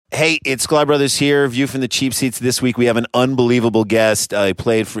Hey, it's Sklar Brothers here. View from the cheap seats. This week we have an unbelievable guest. He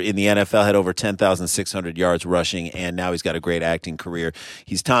played in the NFL, had over 10,600 yards rushing, and now he's got a great acting career.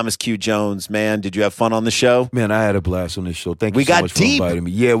 He's Thomas Q. Jones. Man, did you have fun on the show? Man, I had a blast on this show. Thank you so much for inviting me.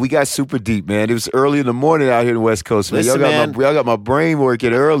 Yeah, we got super deep, man. It was early in the morning out here in the West Coast, man. Listen, y'all got my brain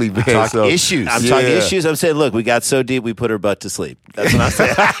working early, man. I'm talking issues. I'm saying, look, we got so deep we put her butt to sleep. That's what I'm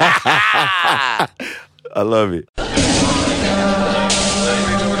saying. I love it.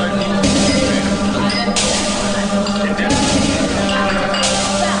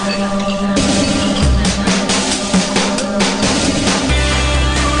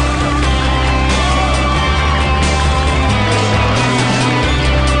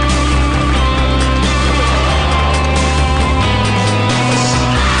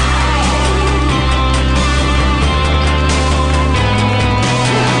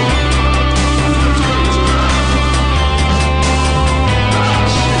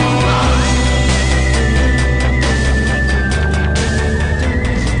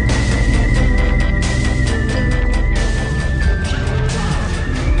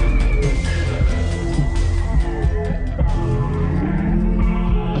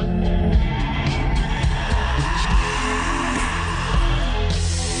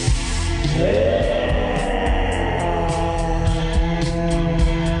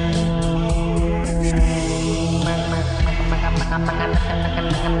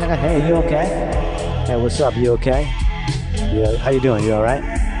 Hey, you okay? Hey, what's up? You okay? Yeah, how you doing? You all right?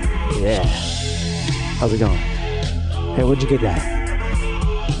 Yeah. How's it going? Hey, where'd you get that?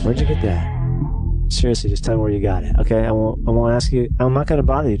 Where'd you get that? Seriously, just tell me where you got it, okay? I won't ask you. I'm not gonna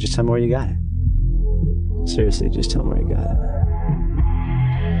bother you. Just tell me where you got it. Seriously, just tell me where you got it.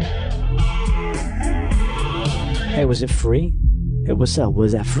 Hey, was it free? Hey, what's up?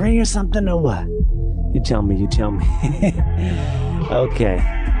 Was that free or something or what? You tell me. Okay,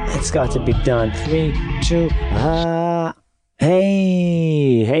 it's got to be done. 3, 2,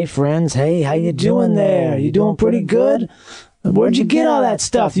 Hey friends. Hey, how you doing there? You doing pretty good? Where'd you get all that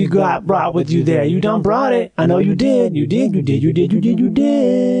stuff you brought with you there? You done brought it. I know you did. You did.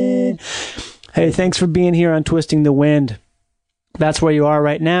 Hey, thanks for being here on Twisting the Wind. That's where you are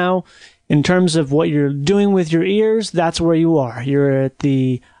right now. In terms of what you're doing with your ears, that's where you are. You're at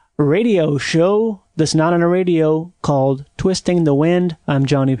the radio show that's not on a radio called Twisting the Wind. I'm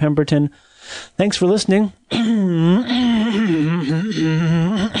Johnny Pemberton. Thanks for listening.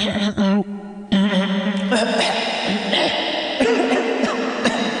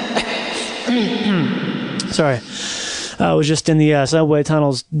 Sorry. I was just in the subway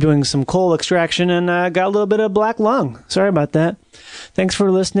tunnels doing some coal extraction and got a little bit of black lung. Sorry about that. Thanks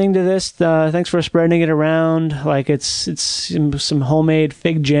for listening to this. Thanks for spreading it around like it's some homemade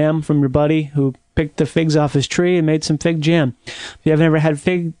fig jam from your buddy who picked the figs off his tree and made some fig jam. If you haven't ever had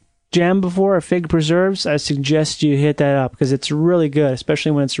fig jam before or fig preserves, I suggest you hit that up because it's really good,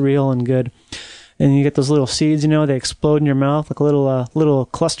 especially when it's real and good. And you get those little seeds, they explode in your mouth like little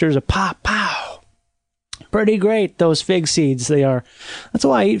clusters of pop, pow. Pretty great, those fig seeds, they are. That's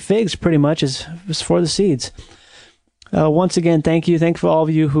why I eat figs pretty much, is for the seeds. Once again, thank you. Thank you for all of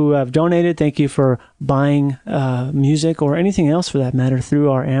you who have donated. Thank you for buying music or anything else for that matter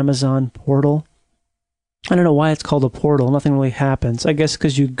through our Amazon portal. I don't know why it's called a portal. Nothing really happens. I guess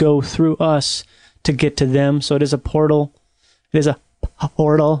because you go through us to get to them. So it is a portal. It is a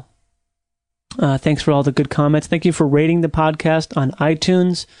portal. Thanks for all the good comments. Thank you for rating the podcast on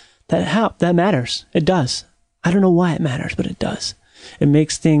iTunes. That matters. It does. I don't know why it matters, but it does. It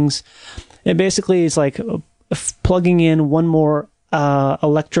makes things... It basically is like plugging in one more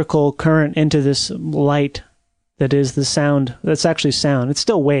electrical current into this light that is the sound. That's actually sound. It's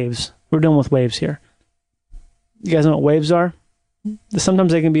still waves. We're dealing with waves here. You guys know what waves are?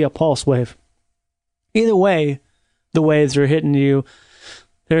 Sometimes they can be a pulse wave. Either way, the waves are hitting you.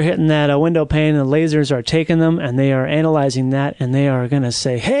 They're hitting that window pane, and the lasers are taking them, and they are analyzing that, and they are going to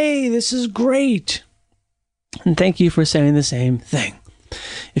say, hey, this is great. And thank you for saying the same thing.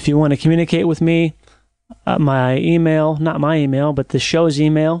 If you want to communicate with me, my email, not my email, but the show's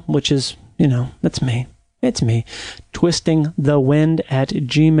email, which is, that's me. It's me.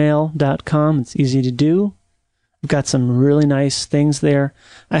 twistingthewind@gmail.com. It's easy to do. I've got some really nice things there.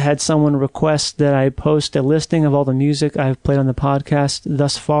 I had someone request that I post a listing of all the music I've played on the podcast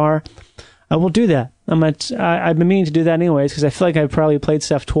thus far. I will do that. I've been meaning to do that anyways because I feel like I've probably played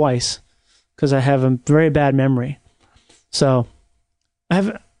stuff twice because I have a very bad memory. So I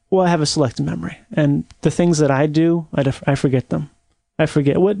have a selective memory. And the things that I do, I forget them. I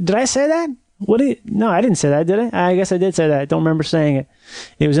forget. What did I say that? No, I didn't say that, did I? I guess I did say that. I don't remember saying it.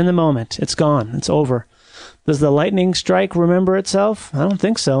 It was in the moment. It's gone. It's over. Does the lightning strike remember itself? I don't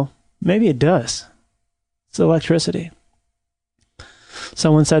think so. Maybe it does. It's electricity.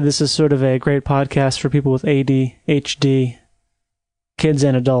 Someone said this is sort of a great podcast for people with ADHD, kids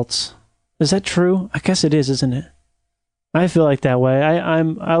and adults. Is that true? I guess it is, isn't it? I feel like that way.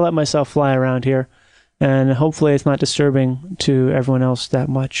 I let myself fly around here, and hopefully it's not disturbing to everyone else that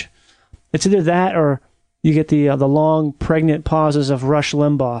much. It's either that or you get the long, pregnant pauses of Rush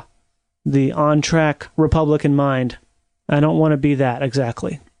Limbaugh, the on-track Republican mind. I don't want to be that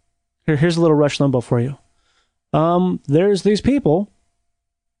exactly. Here's a little Rush Limbaugh for you. There's these people.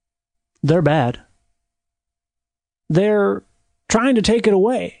 They're bad. They're trying to take it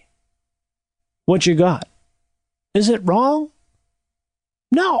away. What you got? Is it wrong?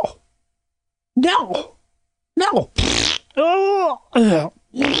 No. No. No. Oh.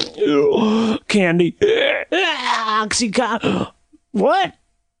 Candy. Oxycontin. What?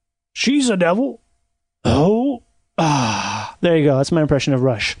 She's a devil. Oh. There you go. That's my impression of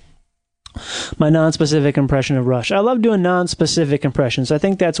Rush. My non-specific impression of Rush. I love doing non-specific impressions. I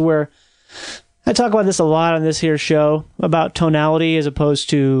think that's where I talk about this a lot on this here show, about tonality as opposed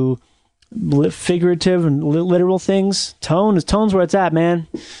to figurative and literal things. Tone's where it's at, man.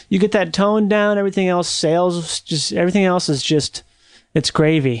 You get that tone down, everything else everything else is just, it's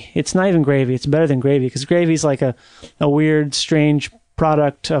gravy. It's not even gravy. It's better than gravy, because gravy is like a weird, strange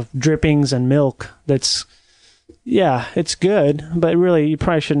product of drippings and milk that's, yeah, it's good, but really you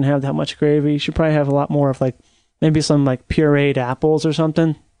probably shouldn't have that much gravy. You should probably have a lot more of maybe some pureed apples or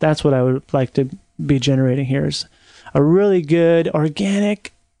something. That's what I would like to be generating here, is a really good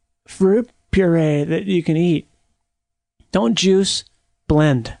organic fruit puree that you can eat. Don't juice,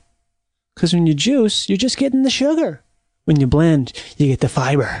 blend. Because when you juice, you're just getting the sugar. When you blend, you get the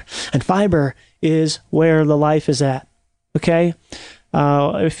fiber. And fiber is where the life is at. Okay?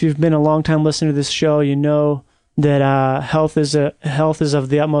 If you've been a long time listener to this show, you know that health is of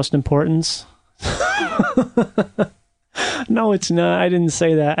the utmost importance. No, it's not. I didn't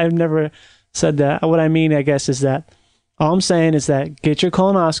say that. I've never said that. What I mean, I guess, is that all I'm saying is that get your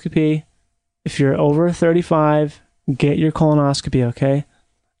colonoscopy. If you're over 35, get your colonoscopy, okay?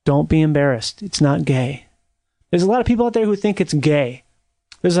 Don't be embarrassed. It's not gay. There's a lot of people out there who think it's gay.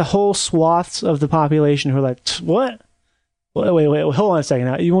 There's a whole swaths of the population who are like, what? Wait, hold on a second.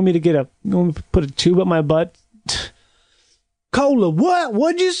 Now, you want me to put a tube up my butt? Cola, what?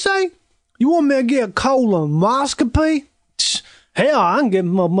 What'd you say? You want me to get a colonoscopy? Hell, I can get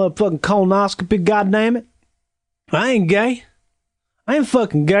my motherfucking colonoscopy, goddammit. I ain't gay. I ain't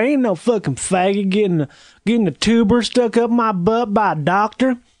fucking gay. Ain't no fucking faggot getting a tuber stuck up my butt by a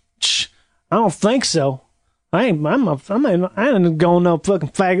doctor. I don't think so. I ain't going no fucking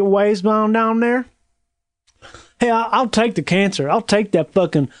faggot ways on down there. Hey, I'll take the cancer. I'll take that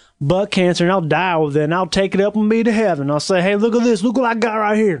fucking butt cancer and I'll die with it, and I'll take it up and be to heaven. I'll say, hey, look at this. Look what I got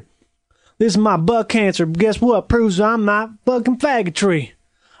right here. This is my butt cancer. Guess what? Proves I'm not fucking faggotry.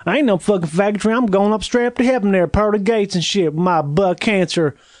 I ain't no fucking faggotry. I'm going up straight up to heaven there, Pearly Gates and shit, with my butt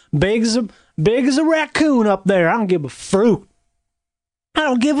cancer. Big as a raccoon up there. I don't give a fruit. I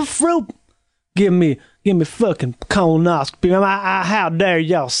don't give a fruit. Give me fucking colonoscopy. How dare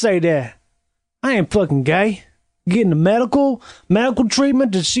y'all say that? I ain't fucking gay. Getting the medical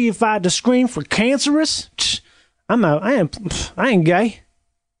treatment to see if I had to screen for cancerous. I ain't gay.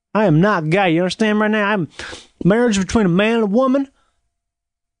 I am not gay. You understand right now? I'm marriage between a man and a woman.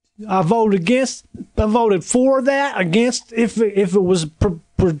 I voted for that. Against if it was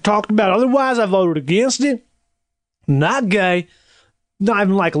talked about otherwise, I voted against it. Not gay. Not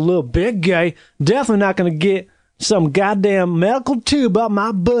even like a little bit gay. Definitely not going to get some goddamn medical tube up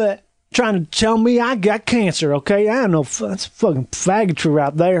my butt trying to tell me I got cancer, okay? I don't know. That's fucking faggotry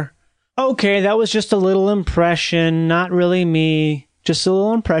out there. Okay, that was just a little impression. Not really me. Just a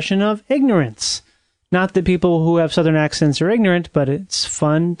little impression of ignorance. Not that people who have southern accents are ignorant, but it's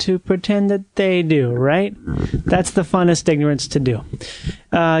fun to pretend that they do, right? That's the funnest ignorance to do.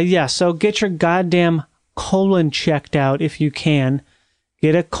 So get your goddamn colon checked out if you can.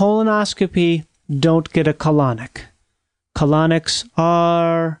 Get a colonoscopy. Don't get a colonic. Colonics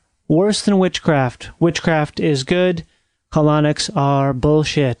are worse than witchcraft. Witchcraft is good. Colonics are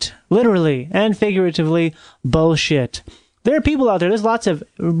bullshit. Literally and figuratively bullshit. There are people out there, there's lots of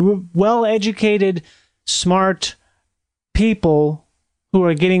well-educated, smart people who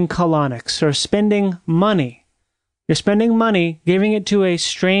are getting colonics or spending money. You're spending money, giving it to a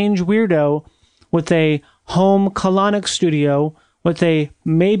strange weirdo with a home colonic studio with a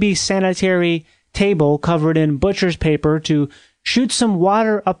maybe sanitary table covered in butcher's paper to shoot some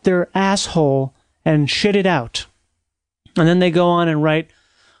water up their asshole and shit it out. And then they go on and write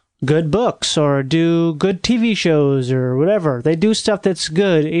good books or do good TV shows or whatever. They do stuff that's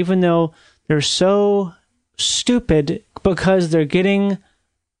good, even though they're so stupid because they're getting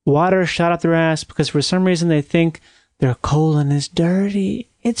water shot up their ass because for some reason they think their colon is dirty.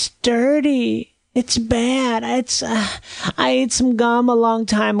 It's dirty. It's bad. I ate some gum a long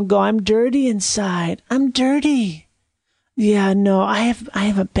time ago. I'm dirty inside. I'm dirty. Yeah, no, I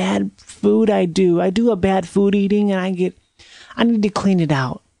have a bad food. I do a bad food eating, and I need to clean it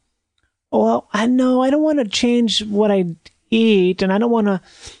out. Well, I don't want to change what I eat, and I don't want to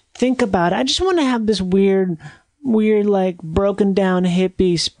think about it. I just want to have this weird, like broken down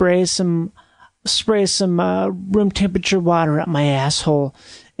hippie spray some room temperature water up my asshole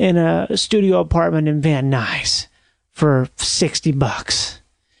in a studio apartment in Van Nuys for $60.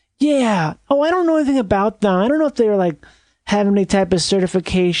 Yeah. Oh, I don't know anything about them. I don't know if they're like have any type of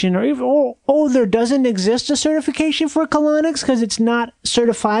certification or even, there doesn't exist a certification for colonics because it's not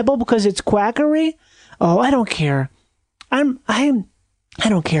certifiable because it's quackery. Oh, I don't care. I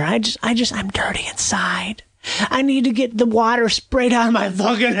don't care. I'm dirty inside. I need to get the water sprayed on my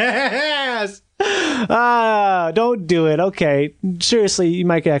fucking ass. Don't do it. Okay. Seriously, you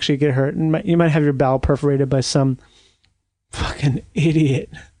might actually get hurt. And you might have your bowel perforated by some fucking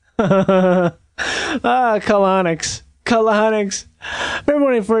idiot. Colonics. Remember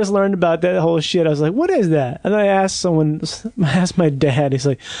when I first learned about that whole shit, I was like, what is that? And I asked my dad, he's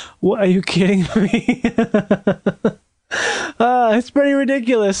like, what, are you kidding me? It's pretty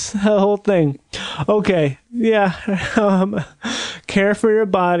ridiculous, the whole thing. Okay, yeah. Care for your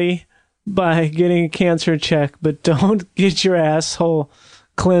body by getting a cancer check, but don't get your asshole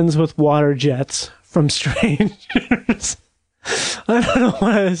cleansed with water jets from strangers. I don't know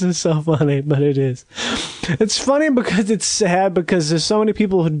why this is so funny, but it is. It's funny because it's sad because there's so many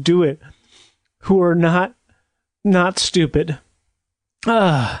people who do it who are not stupid.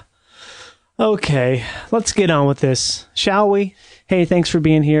 Okay, let's get on with this, shall we? Hey, thanks for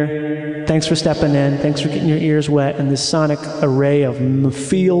being here. Thanks for stepping in. Thanks for getting your ears wet in this sonic array of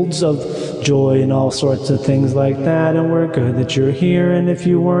fields of joy and all sorts of things like that. And we're good that you're here. And if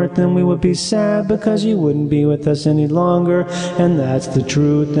you weren't, then we would be sad because you wouldn't be with us any longer. And that's the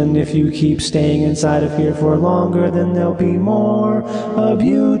truth. And if you keep staying inside of here for longer, then there'll be more of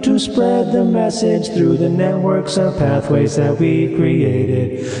you to spread the message through the networks of pathways that we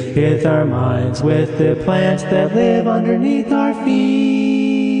created with our minds, with the plants that live underneath our feet.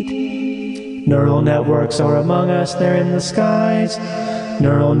 Neural networks are among us, they're in the skies.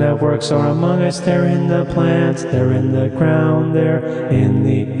 Neural networks are among us, they're in the plants, they're in the ground, they're in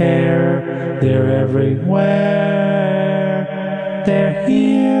the air, they're everywhere. They're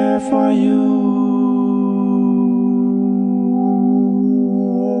here for you.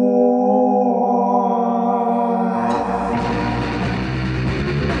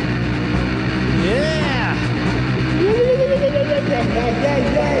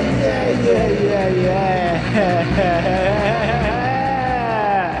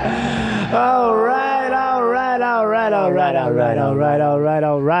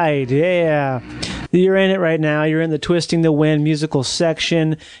 All right. Yeah. You're in it right now. You're in the Twisting the Wind musical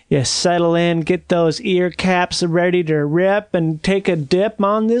section. You settle in, get those ear caps ready to rip, and take a dip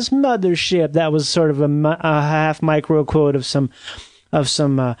on this mothership. That was sort of a half micro quote of some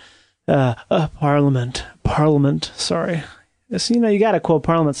Parliament. Sorry. You got to quote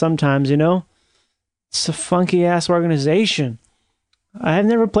Parliament sometimes, It's a funky-ass organization. I've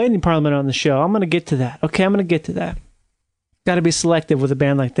never played any Parliament on the show. I'm going to get to that. Okay, I'm going to get to that. Got to be selective with a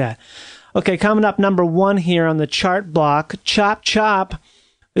band like that. Okay, coming up number 1 here on the chart block, Chop Chop.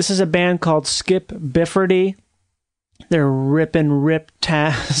 This is a band called Skip Bifferty. They're rip-tastic.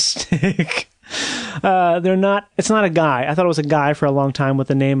 It's not a guy. I thought it was a guy for a long time with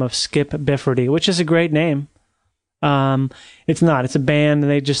the name of Skip Bifferty, which is a great name. It's not. It's a band,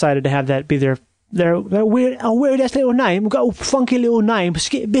 and they decided to have that be their weirdest little name. We've got a funky little name,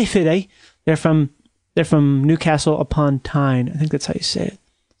 Skip Bifferty. They're from Newcastle upon Tyne. I think that's how you say it.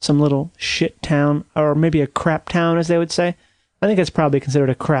 Some little shit town, or maybe a crap town, as they would say. I think it's probably considered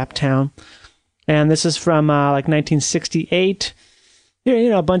a crap town. And this is from 1968.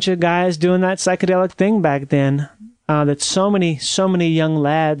 A bunch of guys doing that psychedelic thing back then that so many young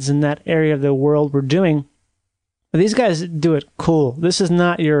lads in that area of the world were doing. But these guys do it cool. This is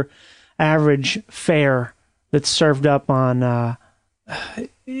not your average fare that's served up on...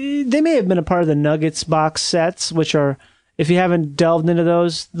 they may have been a part of the Nuggets box sets, which are, if you haven't delved into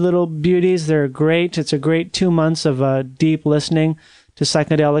those little beauties, they're great. It's a great 2 months of deep listening to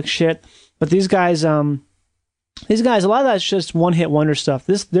psychedelic shit. But these guys, a lot of that's just one-hit wonder stuff.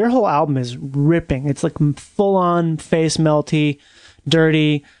 Their whole album is ripping. It's like full-on face melty,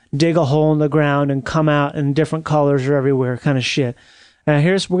 dirty, dig a hole in the ground and come out and different colors are everywhere kind of shit. We're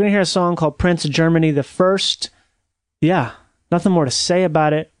going to hear a song called Prince Germany the First. Yeah, nothing more to say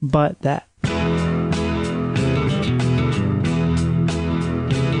about it but that.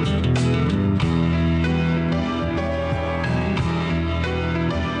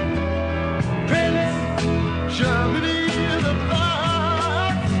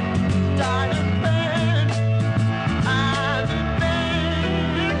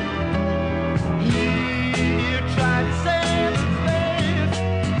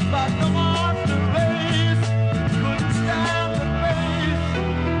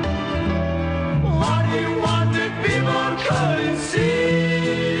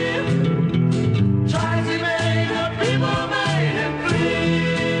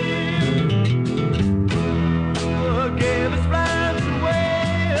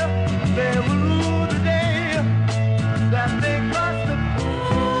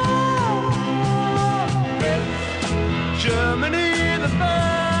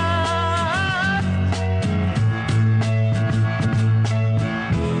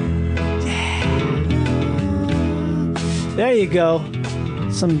 There you go.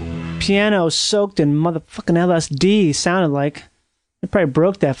 Some piano soaked in motherfucking LSD sounded like. They probably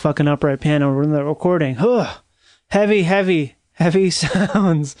broke that fucking upright piano in the recording. Ugh. Heavy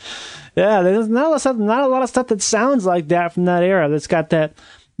sounds. Yeah, there's not a lot of stuff that sounds like that from that era. That's got that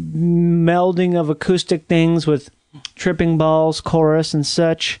melding of acoustic things with tripping balls, chorus, and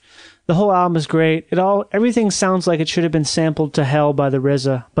such. The whole album is great. Everything sounds like it should have been sampled to hell by the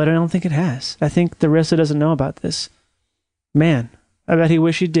RZA, but I don't think it has. I think the RZA doesn't know about this. Man, I bet he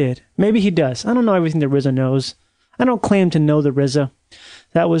wish he did. Maybe he does. I don't know everything the RZA knows. I don't claim to know the RZA.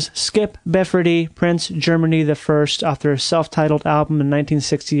 That was Skip Befferty, Prince Germany the First, off their self-titled album in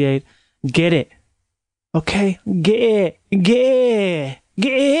 1968. Get it. Okay? Get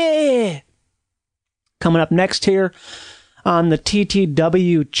it. Coming up next here on the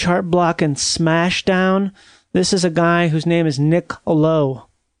TTW chart block and Smashdown, this is a guy whose name is Nick Lowe.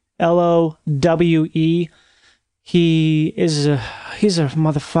 Lowe. He's a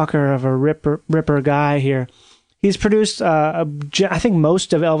motherfucker of a ripper guy here. He's produced, I think,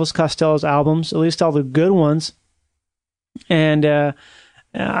 most of Elvis Costello's albums, at least all the good ones. And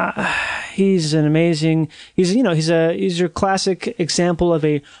he's an amazing. He's your classic example of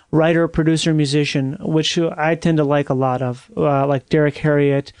a writer, producer, musician, which I tend to like a lot of, like Derek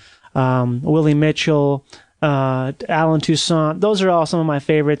Harriott, Willie Mitchell, Alan Toussaint. Those are all some of my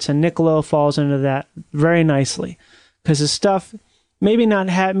favorites, and Nick Lowe falls into that very nicely because his stuff may not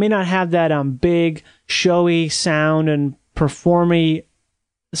have that big showy sound and performy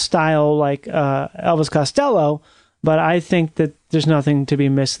style like Elvis Costello, but I think that there's nothing to be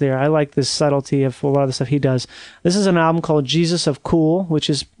missed there. I like the subtlety of a lot of the stuff he does. This is an album called Jesus of Cool, which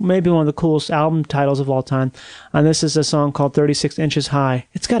is maybe one of the coolest album titles of all time. And this is a song called 36 Inches High.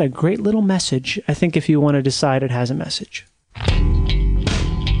 It's got a great little message. I think if you want to decide, it has a message.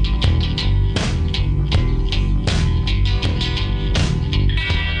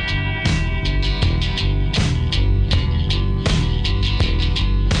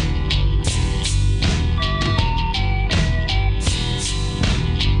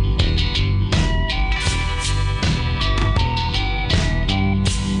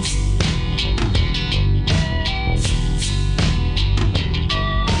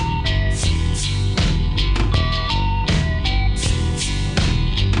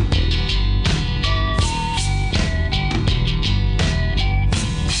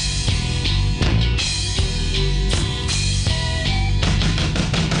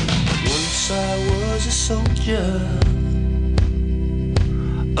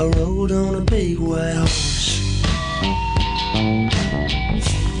 I rode on a big white horse.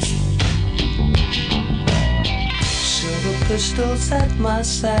 Silver pistols at my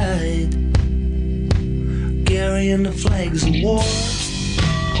side, carrying the flags of war.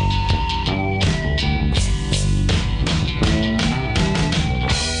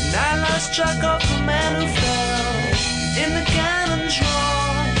 And I lost track of the man who fell in the cannon's roar.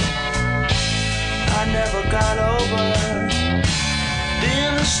 I never got over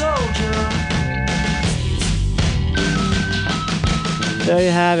being a soldier. There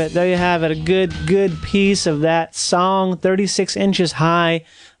you have it. There you have it. A good piece of that song, 36 Inches High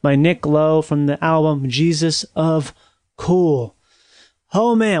by Nick Lowe from the album Jesus of Cool.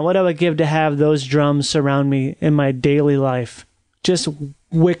 Oh man, what I would give to have those drums surround me in my daily life. Just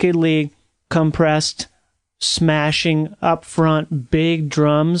wickedly compressed, smashing up front, big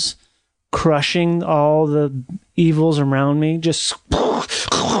drums, crushing all the evils around me. Just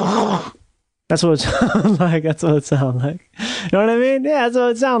That's what it sounds like. That's what it sounds like. You know what I mean? Yeah, that's what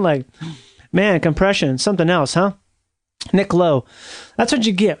it sounds like. Man, compression, something else, huh? Nick Lowe. That's what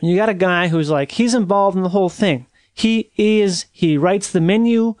you get when you got a guy who's like, he's involved in the whole thing. He writes the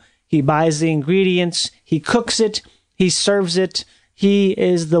menu, he buys the ingredients, he cooks it, he serves it. He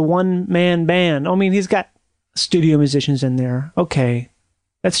is the one-man band. I mean, he's got studio musicians in there. Okay,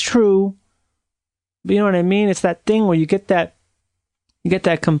 that's true. But you know what I mean? It's that thing where you get that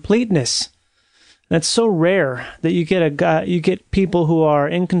completeness. That's so rare that you get people who are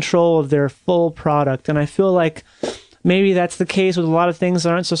in control of their full product. And I feel like maybe that's the case with a lot of things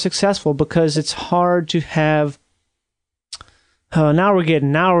that aren't so successful because it's hard to have. You know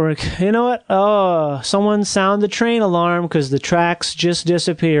what? Oh, someone sound the train alarm because the tracks just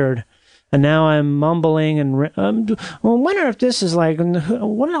disappeared. And now I'm mumbling and I wonder if this is like,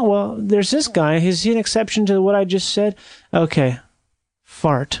 well, there's this guy. Is he an exception to what I just said? Okay.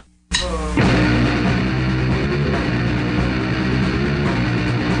 Fart.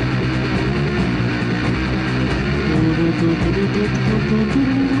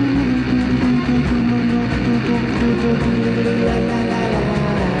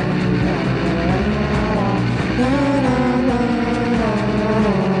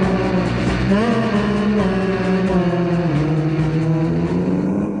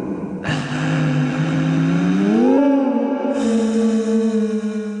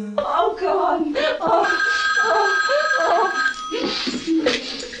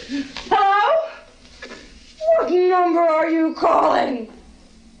 Number are you calling?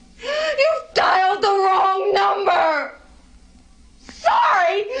 You've dialed the wrong number.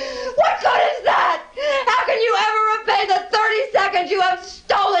 Sorry. What good is that? How can you ever repay the 30 seconds you have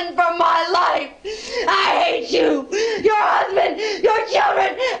stolen from my life? I hate you, your husband, your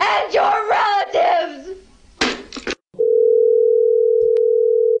children, and your relatives.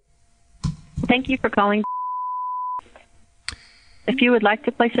 Thank you for calling. If you would like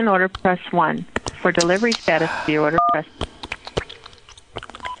to place an order, press 1. For delivery status of the order, press.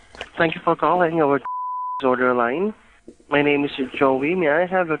 Thank you for calling our order line. My name is Joey. May I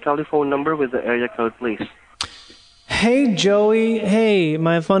have your telephone number with the area code, please? Hey, Joey. Hey,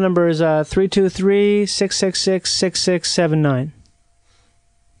 my phone number is 323-666-6679.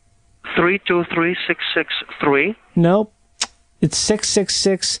 323-663? Nope. It's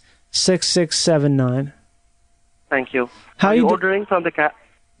 666-6679. Thank you. How are you you ordering from the cat?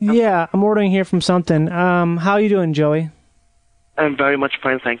 Yeah, I'm ordering here from something. How are you doing, Joey? I'm very much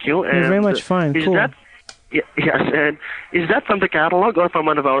fine, thank you. You're very much fine. Cool. Yes, and is that from the catalog or from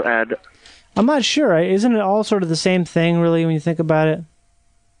one of our ad? I'm not sure. Isn't it all sort of the same thing, really, when you think about it?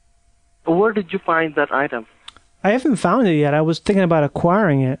 Where did you find that item? I haven't found it yet. I was thinking about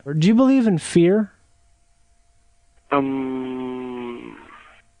acquiring it. Do you believe in fear?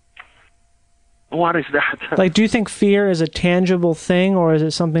 What is that? Like, do you think fear is a tangible thing, or is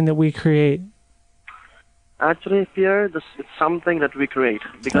it something that we create? Actually, fear is something that we create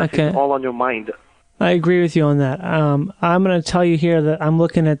because it's all on your mind. I agree with you on that. I'm going to tell you here that I'm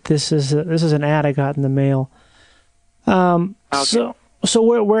looking at this as this is an ad I got in the mail. So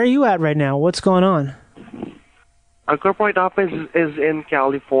where are you at right now? What's going on? Our corporate office is in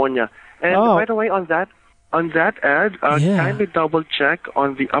California, and by the way, on that ad, kindly double check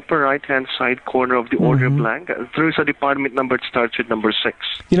on the upper right-hand side corner of the order blank. There's a department number that starts with number 6.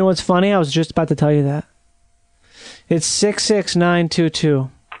 You know what's funny? I was just about to tell you that. It's 66922.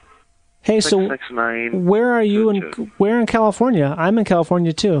 Hey, so where are you where in California? I'm in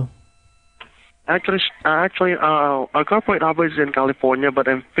California too. Actually, our corporate office is in California, but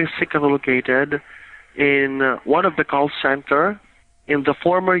I'm physically located in one of the call center in the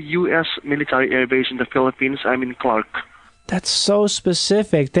former U.S. military air base in the Philippines. I'm in Clark. That's so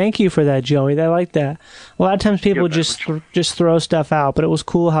specific. Thank you for that, Joey. I like that. A lot of times people just throw stuff out, but it was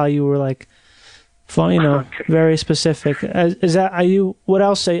cool how you were like, very specific. What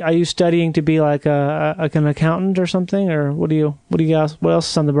else are you studying to be like an accountant or something, or what else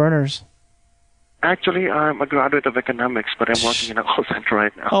is on the burners? Actually, I'm a graduate of economics, but I'm working in a call center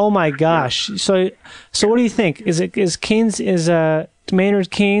right now. Oh my gosh! Yeah. So what do you think? Is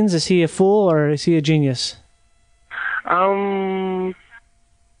Maynard Keynes? Is he a fool or is he a genius? 50-50.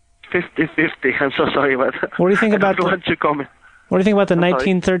 I'm so sorry about that. What do you think about What do you comment? What do you think about the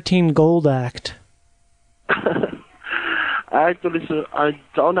 1913 Gold Act? Actually, sir, I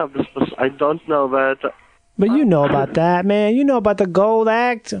don't have this. I don't know that. But you know about that, man. You know about the Gold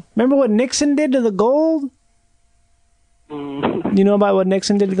Act. Remember what Nixon did to the gold? You know about what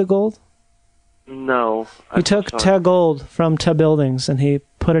Nixon did to the gold? No. He took gold from buildings and he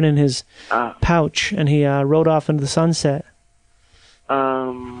put it in his pouch and he rode off into the sunset.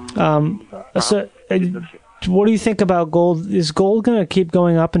 So, what do you think about gold? Is gold going to keep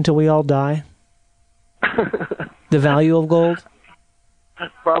going up until we all die? The value of gold?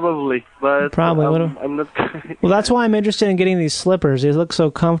 Probably, but I'm not. Well, that's why I'm interested in getting these slippers. They look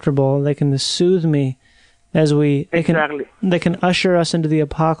so comfortable. They can soothe me as they can usher us into the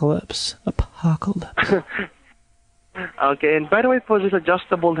apocalypse. Okay, and by the way, for these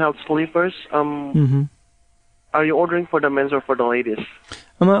adjustable health sleepers, are you ordering for the men's or for the ladies?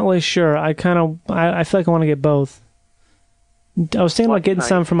 I'm not really sure. I feel like I want to get both. I was thinking about getting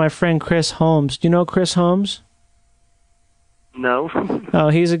some for my friend Chris Holmes. Do you know Chris Holmes? No. Oh,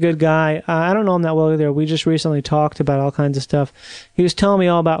 he's a good guy. I don't know him that well either. We just recently talked about all kinds of stuff. He was telling me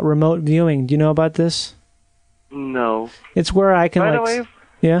all about remote viewing. Do you know about this? No. It's where I can by the way,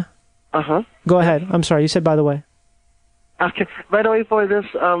 yeah? Uh-huh. Go ahead. I'm sorry. You said by the way. Okay. By the way, for this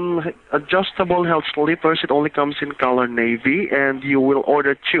adjustable health sleepers, it only comes in color navy, and you will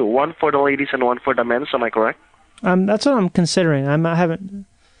order two. One for the ladies and one for the men. Am I correct? That's what I'm considering. I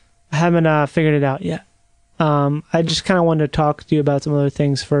haven't figured it out yet. I just kind of wanted to talk to you about some other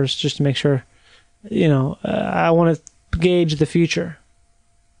things first, just to make sure, I want to gauge the future.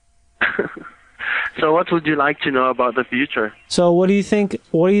 So what would you like to know about the future? So what do you think,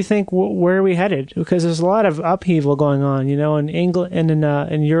 where are we headed? Because there's a lot of upheaval going on, in England and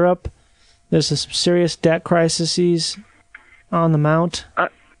in Europe. There's some serious debt crises on the mount.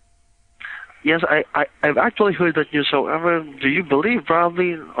 Yes, I've actually heard that news. However, do you believe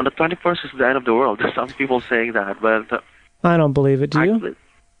probably on the 21st is the end of the world? There's some people saying that, but I don't believe it. Do you?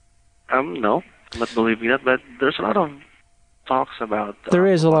 No, I'm not believing that. But there's a lot of talks about. There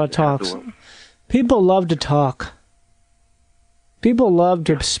is a lot of talks. People love to talk. People love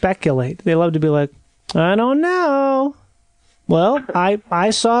to speculate. They love to be like, I don't know. Well, I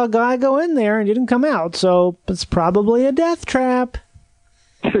saw a guy go in there and didn't come out, so it's probably a death trap.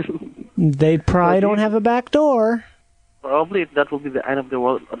 They probably don't have a back door. Probably that will be the end of the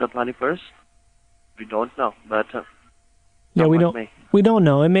world on the 21st. We don't know, but yeah, we don't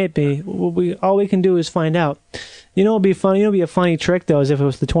know. It may be. All we can do is find out. It'd be funny. It'd be a funny trick though, is if it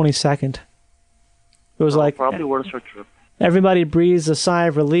was the 22nd. It was like probably World Short Trip. Everybody breathes a sigh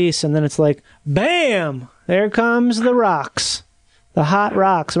of release, and then it's like, bam! There comes the rocks, the hot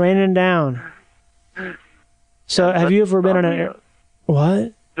rocks raining down. So, have you ever been on an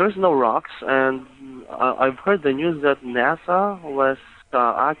what? There's no rocks, and I've heard the news that NASA was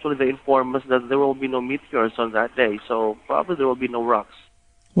actually they informed us that there will be no meteors on that day, so probably there will be no rocks.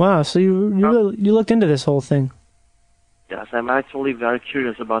 Wow, so you looked into this whole thing? Yes, I'm actually very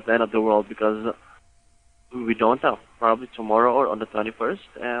curious about the end of the world because we don't know. Probably tomorrow or on the 21st,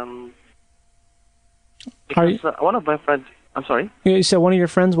 and because one of my friends. I'm sorry. You said one of your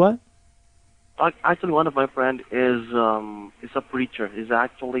friends what? Actually, one of my friends is a preacher. He's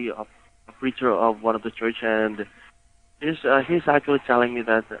actually a preacher of one of the church, and he's actually telling me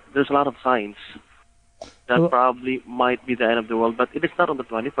that there's a lot of signs that probably might be the end of the world, but it is not on the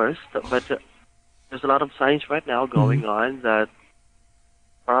 21st. But there's a lot of signs right now going on that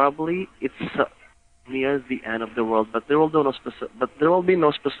probably it's near the end of the world, but there will be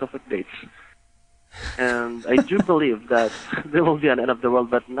no specific dates. And I do believe that there will be an end of the world,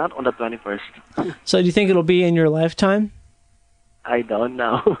 but not on the 21st. So do you think it'll be in your lifetime? I don't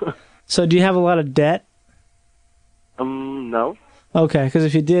know. So do you have a lot of debt? No. Okay, because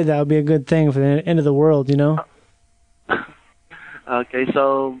if you did, that would be a good thing for the end of the world, Okay,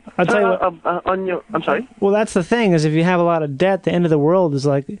 so I'll tell you what, I'm sorry. Well, that's the thing, is if you have a lot of debt, the end of the world is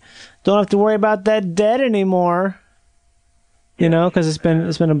like, don't have to worry about that debt anymore. Because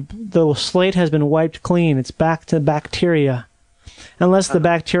the slate has been wiped clean. It's back to bacteria, unless the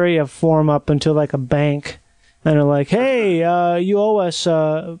bacteria form up into like a bank, and are like, "Hey, you owe us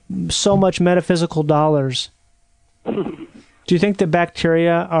so much metaphysical dollars." Do you think the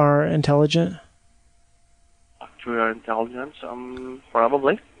bacteria are intelligent? Bacteria intelligence?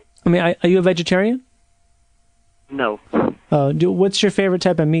 Probably. I mean, are you a vegetarian? No. What's your favorite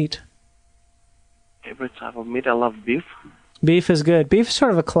type of meat? Favorite type of meat? I love beef. Beef is good. Beef is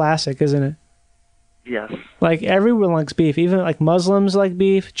sort of a classic, isn't it? Yes. Like, everyone likes beef. Even, like, Muslims like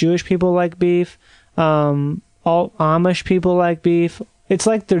beef. Jewish people like beef. All Amish people like beef. It's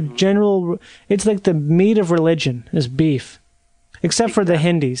like the it's like the meat of religion is beef. Except for the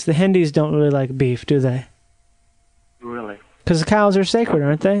Hindus. The Hindus don't really like beef, do they? Really? Because the cows are sacred,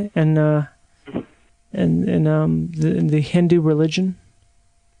 aren't they? And the Hindu religion.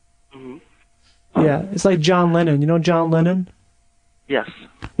 Yeah, it's like John Lennon. You know John Lennon? Yes.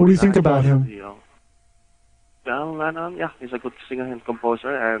 What do you think about him? John Lennon, yeah, he's a good singer and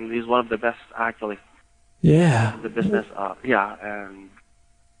composer, and he's one of the best, actually. Yeah. The business. Yeah, and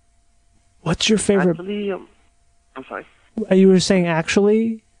what's your favorite? Actually, I'm sorry. You were saying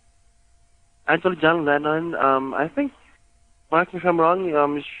actually? Actually, John Lennon. I think, correct me if I'm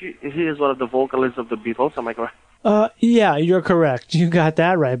wrong. He is one of the vocalists of the Beatles. Am I correct? Yeah, you're correct. You got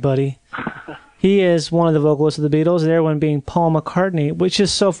that right, buddy. He is one of the vocalists of the Beatles. The other one being Paul McCartney, which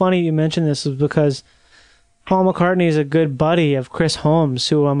is so funny you mentioned this, is because Paul McCartney is a good buddy of Chris Holmes,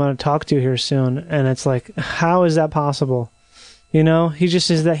 who I'm going to talk to here soon. And it's like, how is that possible? You know, he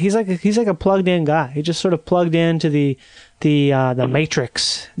just is that he's like a plugged in guy. He just sort of plugged into the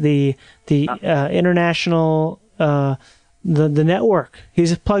matrix, the international the network.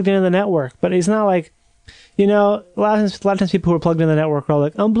 He's plugged into the network, but he's not like, you know, a lot of times people who are plugged into the network are all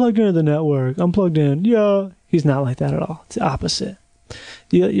like, I'm plugged into the network. I'm plugged in. Yeah, he's not like that at all. It's the opposite.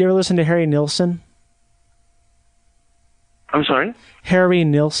 You ever listen to Harry Nilsson? I'm sorry? Harry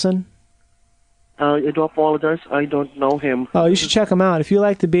Nilsson? I do apologize. I don't know him. Oh, you should check him out. If you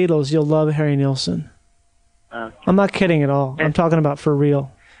like the Beatles, you'll love Harry Nilsson. I'm not kidding at all. I'm talking about for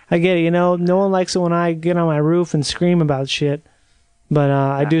real. I get it. You know, no one likes it when I get on my roof and scream about shit. But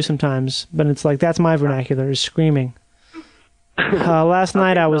I do sometimes. But it's like, that's my vernacular, is screaming. Last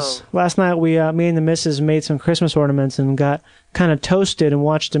night we me and the missus made some Christmas ornaments and got kind of toasted and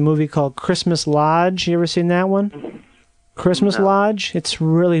watched a movie called Christmas Lodge. You ever seen that one? Christmas Lodge? It's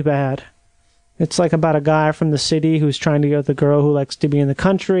really bad. It's like about a guy from the city who's trying to get with a girl who likes to be in the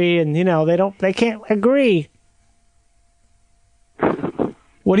country, and you know, they can't agree.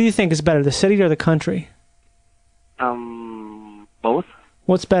 What do you think is better, the city or the country? Both.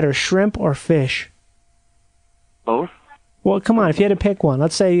 What's better, shrimp or fish? Both. Well, come on, if you had to pick one,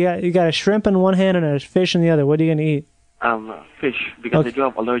 let's say you got a shrimp in one hand and a fish in the other, what are you going to eat? Fish, because I do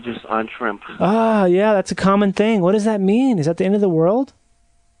have allergies on shrimp. Ah, yeah, that's a common thing. What does that mean? Is that the end of the world?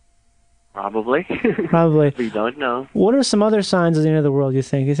 Probably. Probably. We don't know. What are some other signs of the end of the world, you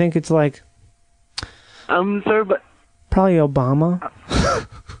think? You think it's like... Sir, but... Probably Obama.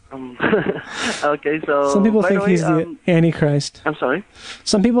 Okay, so... Some people think he's the Antichrist. I'm sorry?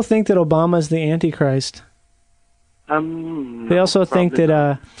 Some people think that Obama is the Antichrist. They also think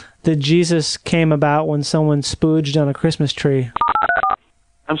that that Jesus came about when someone spooged on a Christmas tree.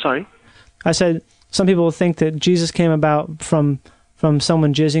 I'm sorry? I said some people think that Jesus came about from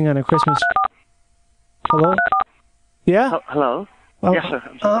someone jizzing on a Christmas tree. Hello? Yeah? Hello? Yes, sir.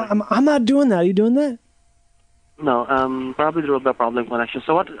 I'm not doing that. Are you doing that? No, probably there will be a problem connection.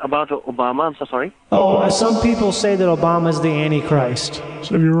 So what about Obama? I'm so sorry. Oh, some people say that Obama is the Antichrist.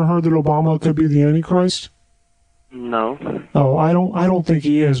 So have you ever heard that Obama could be the Antichrist? No. Oh, I don't think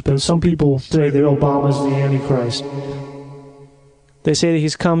he is, but some people say that Obama's the Antichrist. They say that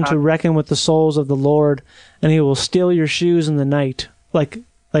he's come to reckon with the souls of the Lord, and he will steal your shoes in the night, like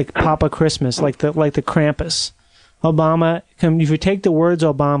Papa Christmas, like the Krampus. Obama, if you take the words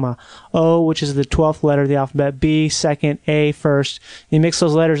Obama, O, which is the 12th letter of the alphabet, B second, A first, you mix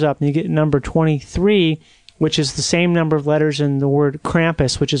those letters up and you get number 23, which is the same number of letters in the word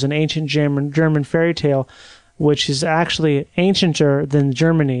Krampus, which is an ancient German fairy tale, which is actually ancienter than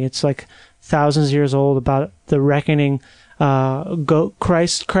Germany. It's like thousands of years old, about the reckoning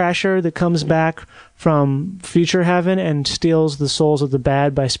Christ crasher that comes back from future heaven and steals the souls of the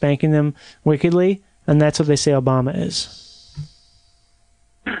bad by spanking them wickedly. And that's what they say Obama is.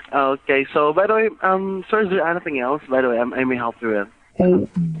 Okay, so by the way, sir, is there anything else? By the way, I may help you with. Oh,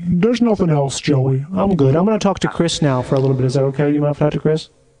 there's nothing else, Joey. I'm good. I'm going to talk to Chris now for a little bit. Is that okay? You want to talk to Chris?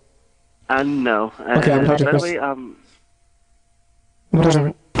 No. Okay, I'm talking to Chris. By the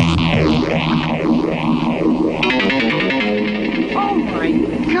way, Oh my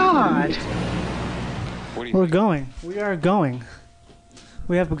God! We're going. We are going.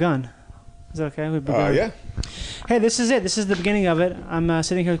 We have begun. Is that okay? We've begun. Yeah. Hey, this is it. This is the beginning of it. I'm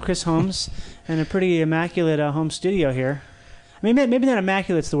sitting here with Chris Holmes in a pretty immaculate home studio here. I mean, maybe not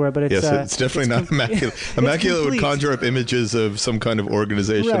immaculate's the word, but it's... Yes, it's definitely not immaculate. Immaculate would conjure up images of some kind of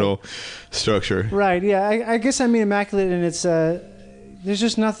organizational structure. Right, yeah. I guess I mean immaculate, and it's... there's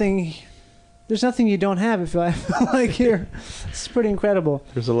just nothing... There's nothing you don't have, if I feel like here. It's pretty incredible.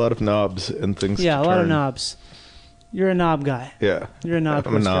 There's a lot of knobs and things to a turn. lot of knobs. You're a knob guy. Yeah. You're a knob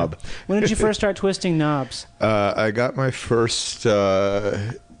I'm twister. a knob. When did you first start twisting knobs? I got my first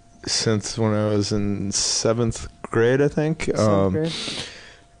since when I was in 7th grade, I think. 7th grade?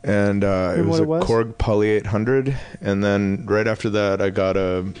 And it was a Korg Poly 800. And then right after that, I got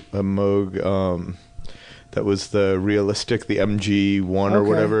a Moog that was the realistic, the MG1 or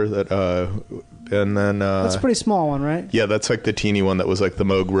whatever. And then that's a pretty small one, right? Yeah, that's like the teeny one that was like the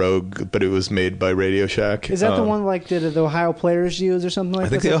Moog Rogue, but it was made by Radio Shack. Is that the one like did the Ohio Players use or something like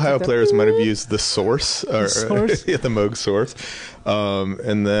that? I think the Ohio Players might have used the Source, or the Moog Source.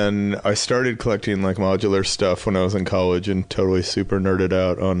 And then I started collecting like modular stuff when I was in college and totally super nerded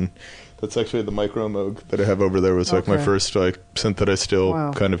out on. That's actually the Micro Moog that I have over there. Was like my first like synth that I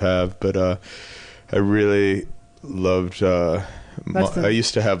still kind of have, but I really loved. I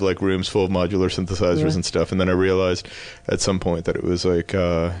used to have like rooms full of modular synthesizers and stuff, and then I realized at some point that it was like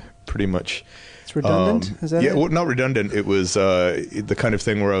pretty much. It's redundant? Is that it? Well, not redundant. It was the kind of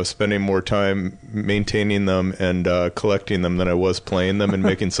thing where I was spending more time maintaining them and collecting them than I was playing them and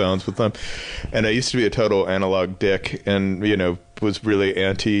making sounds with them. And I used to be a total analog dick, and was really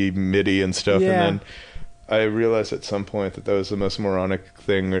anti MIDI and stuff, and then I realized at some point that was the most moronic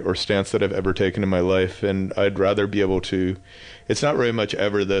thing or stance that I've ever taken in my life, and I'd rather be able to. It's not very much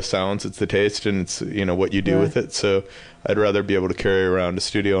ever the sounds; it's the taste, and it's what you do with it. So I'd rather be able to carry around a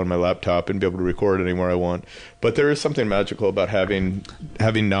studio on my laptop and be able to record anywhere I want. But there is something magical about having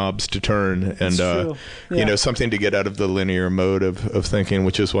knobs to turn and something to get out of the linear mode of thinking,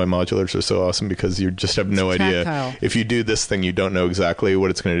 which is why modulars are so awesome, because you just have no idea. If you do this thing, you don't know exactly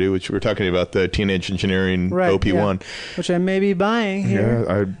what it's going to do, which we're talking about the Teenage Engineering OP1. Which I may be buying here.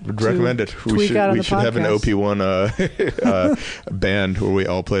 Yeah, I would recommend it. We should have an OP1 band where we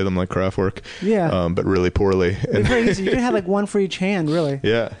all play them like Kraftwerk. Yeah. But really poorly. It's very easy. You can have like one for each hand, really.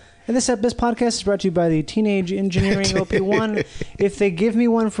 Yeah. And this podcast is brought to you by the Teenage Engineering OP1. If they give me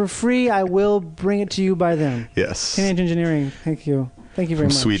one for free, I will bring it to you by them. Yes. Teenage Engineering. Thank you. Thank you very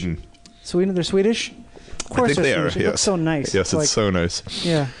much. Sweden. They're Swedish? Of course I think they are. Swedish. It looks so nice. Yes, it's so nice.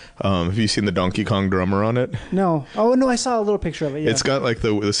 Yeah. Have you seen the Donkey Kong drummer on it? No. Oh, no, I saw a little picture of it. Yeah. It's got like the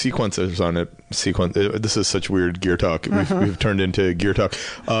sequencers on it. This is such weird gear talk. We've turned into gear talk.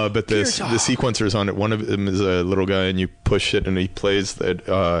 But the sequencers on it, one of them is a little guy, and you push it, and he plays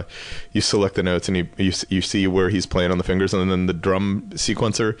that. You select the notes, and you see where he's playing on the fingers, and then the drum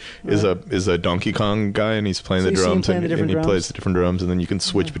sequencer is a Donkey Kong guy, and he's playing the drums, and he plays the different drums, and then you can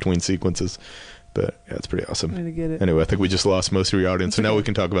switch between sequences. But yeah, it's pretty awesome. Anyway, I think we just lost most of your audience, so now we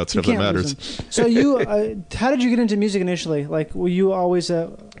can talk about stuff that matters. So how did you get into music initially? Like, were you always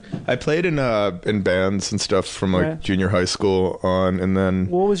I played in bands and stuff from like junior high school on, and then.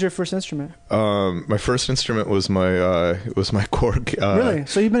 What was your first instrument? My first instrument was my Korg. Really?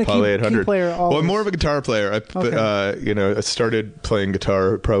 So you've been a key player always? Well, I'm more of a guitar player. But I started playing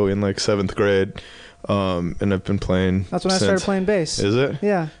guitar probably in like 7th grade. And I've been playing. That's when I started playing bass. Is it?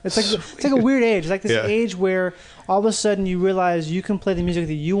 Yeah, it's like a weird age. It's like this age where all of a sudden you realize you can play the music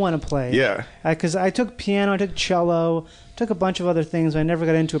that you want to play. Yeah. Because I took piano, I took cello, took a bunch of other things. I never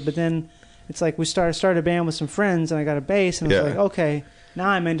got into it, but then it's like we started a band with some friends, and I got a bass, and I was like, okay. Now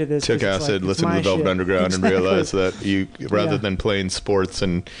I'm into this. Took acid, listened to the Velvet Underground, and realized that you, rather than playing sports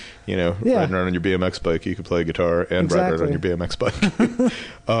and riding around on your BMX bike, you could play guitar and ride around on your BMX bike.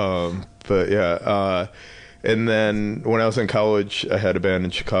 And then when I was in college, I had a band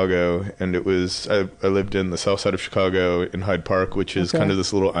in Chicago, and it was I lived in the south side of Chicago in Hyde Park, which is kind of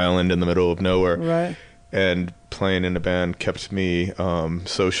this little island in the middle of nowhere. Right. And playing in a band kept me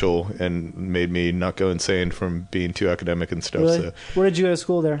social and made me not go insane from being too academic and stuff. Really? So, where did you go to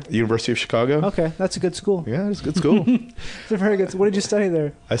school there? University of Chicago. Okay, that's a good school. Yeah, it's a good school. It's a very good. What did you study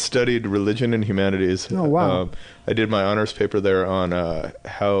there? I studied religion and humanities. Oh wow! I did my honors paper there on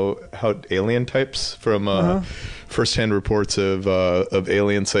how alien types from firsthand reports of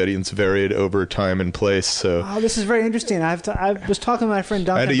alien sightings varied over time and place. So this is very interesting. I was talking to my friend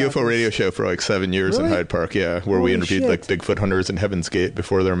Duncan. I had a UFO radio show for like 7 years in Hyde Park. Yeah, where we interviewed like Bigfoot hunters in Heaven's Gate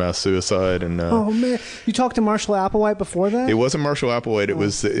before their mass suicide. And oh man, you talked to Marshall Applewhite before that? It wasn't Marshall Applewhite. It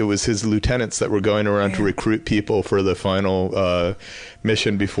was his lieutenants that were going around to recruit people for the final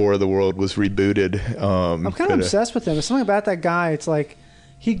mission before the world was rebooted. I'm kind of obsessed with him. There's something about that guy. It's like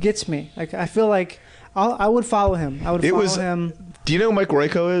he gets me. Like I feel like I would follow him. I would follow him. Do you know who Mike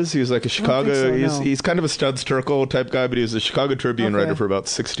Royko is? He was like a Chicago. I don't think so, he's kind of a Studs Terkel type guy, but he was a Chicago Tribune writer for about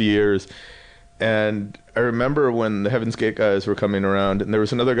 60 years. And I remember when the Heaven's Gate guys were coming around, and there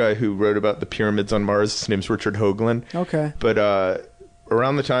was another guy who wrote about the pyramids on Mars. His name's Richard Hoagland. Okay. But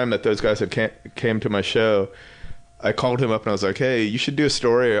around the time that those guys had came to my show, I called him up and I was like, hey, you should do a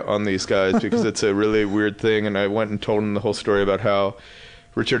story on these guys because it's a really weird thing. And I went and told him the whole story about how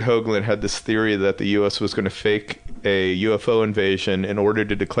Richard Hoagland had this theory that the U.S. was going to fake a UFO invasion in order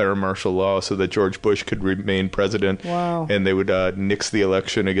to declare martial law so that George Bush could remain president. Wow. And they would nix the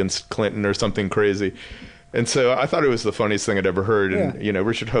election against Clinton or something crazy. And so I thought it was the funniest thing I'd ever heard. And, you know,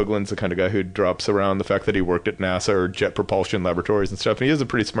 Richard Hoagland's the kind of guy who drops around the fact that he worked at NASA or Jet Propulsion Laboratories and stuff. And he is a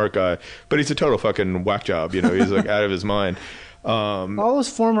pretty smart guy, but he's a total fucking whack job. You know, he's like out of his mind. All those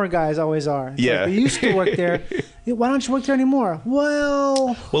former guys always are. It's like, we used to work there. Why don't you work there anymore?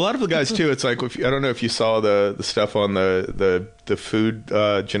 Well, a lot of the guys too. It's like, I don't know if you saw the stuff on the food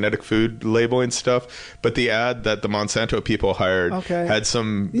genetic food labeling stuff, but the ad that the Monsanto people hired had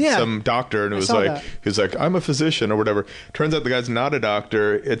some doctor, and it was like he was like, I'm a physician or whatever. Turns out the guy's not a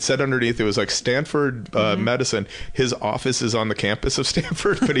doctor. It said underneath it was like Stanford medicine. His office is on the campus of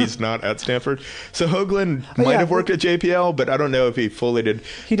Stanford, but he's not at Stanford. So Hoagland might have worked at JPL, but I don't know if he fully did.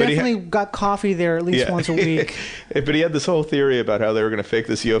 He definitely got coffee there at least once a week. But he had this whole theory about how they were going to fake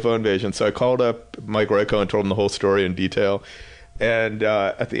this UFO invasion. So I called up Mike Royko and told him the whole story in detail. And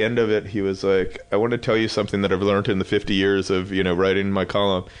at the end of it, he was like, I want to tell you something that I've learned in the 50 years of, you know, writing my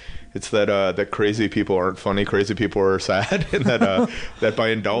column. It's that crazy people aren't funny, crazy people are sad, and that by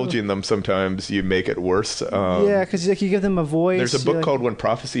indulging them sometimes you make it worse. Because you give them a voice. There's a book called When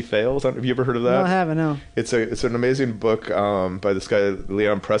Prophecy Fails. Have you ever heard of that? No, I haven't, no. It's an amazing book by this guy,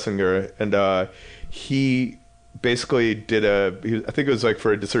 Leon Pressinger, and he basically did I think it was like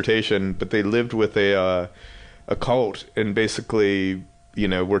for a dissertation, but they lived with a cult, and basically, you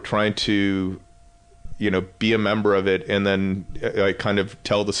know, were trying to, you know, be a member of it, and then kind of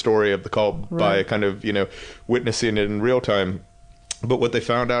tell the story of the cult by kind of, you know, witnessing it in real time. But what they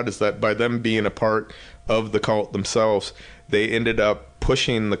found out is that by them being a part of the cult themselves, they ended up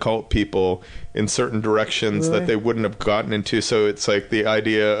pushing the cult people in certain directions that they wouldn't have gotten into. So it's like the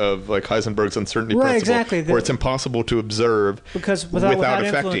idea of like Heisenberg's uncertainty principle, where it's impossible to observe without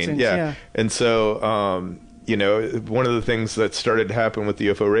affecting. And so, you know, one of the things that started to happen with the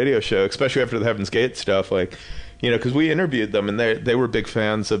UFO radio show, especially after the Heaven's Gate stuff, like, you know, because we interviewed them, and they were big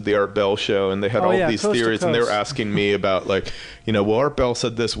fans of the Art Bell show, and they had all these theories, and they were asking me about, like, you know, well, Art Bell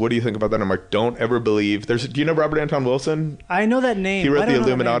said this, what do you think about that? I'm like, don't ever believe. Do you know Robert Anton Wilson? I know that name. He wrote the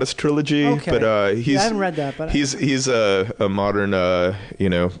Illuminatus trilogy, but I haven't read that. But he's a modern, you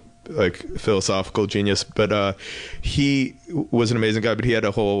know, like philosophical genius, but he was an amazing guy, but he had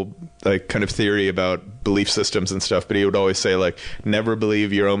a whole like kind of theory about belief systems and stuff, but he would always say like, never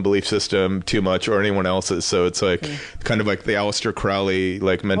believe your own belief system too much or anyone else's. So it's like kind of like the Aleister Crowley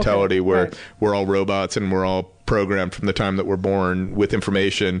like mentality where we're all robots and we're all programmed from the time that we're born with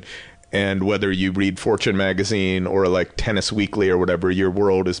information. And whether you read Fortune magazine or like Tennis Weekly or whatever, your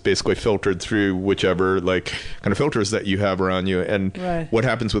world is basically filtered through whichever like kind of filters that you have around you. And what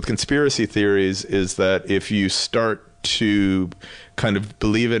happens with conspiracy theories is that if you start to kind of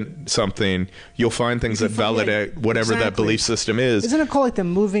believe in something, you'll find things that validate whatever that belief system is. Isn't it called like the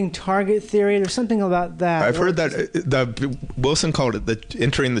moving target theory? There's something about that. I've heard that Wilson called it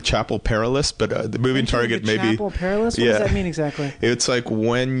entering the chapel perilous, but the moving target maybe. Chapel perilous? What does that mean exactly? It's like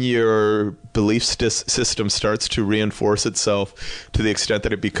when your belief system starts to reinforce itself to the extent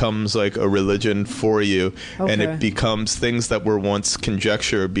that it becomes like a religion for you, and it becomes things that were once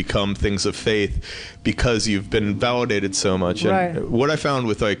conjecture become things of faith because you've been validated so much. And what I found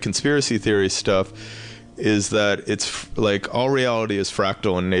with like conspiracy theory stuff is that it's like all reality is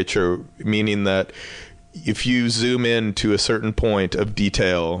fractal in nature, meaning that if you zoom in to a certain point of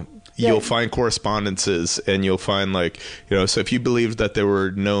detail, you'll find correspondences, and you'll find like, you know, so if you believed that there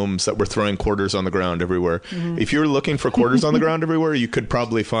were gnomes that were throwing quarters on the ground everywhere, if you were looking for quarters on the ground everywhere, you could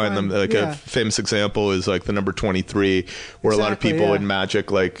probably find them. Like a famous example is like the number 23, where a lot of people in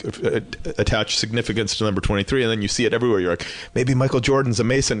magic like attach significance to number 23, and then you see it everywhere. You're like, maybe Michael Jordan's a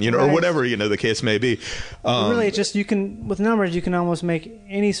Mason, you know, or whatever, you know, the case may be. Really, just you can, with numbers, you can almost make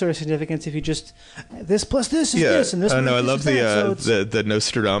any sort of significance if you just, this plus this is this, and this. I know. I love the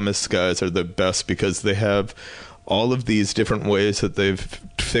Nostradamus guys are the best because they have all of these different ways that they've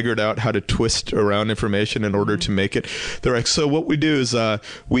figured out how to twist around information in order to make it. They're like, so what we do is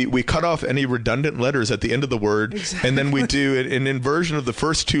we cut off any redundant letters at the end of the word, and then we do an inversion of the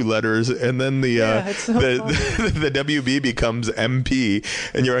first two letters, and then the WB becomes MP,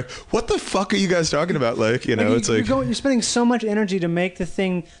 and you're like, what the fuck are you guys talking about? Like, you know, you're spending so much energy to make the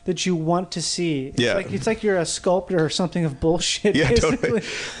thing that you want to see. It's like you're a sculptor or something of bullshit. Yeah, basically. Totally.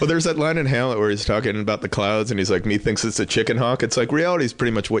 Well, there's that line in Hamlet where he's talking about the clouds, and he's like, me thinks it's a chicken hawk. It's like reality is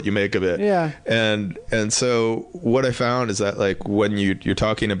pretty much what you make of it. Yeah. And so what I found is that like when you're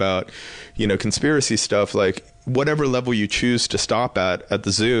talking about, you know, conspiracy stuff, like whatever level you choose to stop at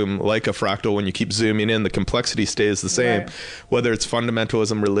the zoom, like a fractal, when you keep zooming in, the complexity stays the same. Whether it's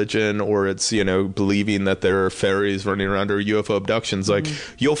fundamentalism, religion, or it's, you know, believing that there are fairies running around or UFO abductions, like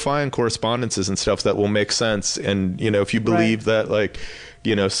you'll find correspondences and stuff that will make sense. And, you know, if you believe that like,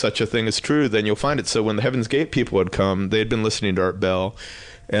 such a thing is true, then you'll find it. So when the Heaven's Gate people had come, they had been listening to Art Bell.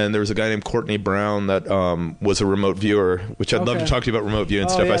 And there was a guy named Courtney Brown that was a remote viewer, which I'd love to talk to you about remote viewing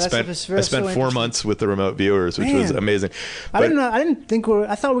stuff. Yeah, I spent 4 months with the remote viewers, which was amazing. I thought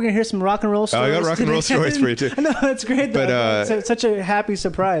we were gonna hear some rock and roll stories. I got rock and roll stories for you too. No, that's great. But it's such a happy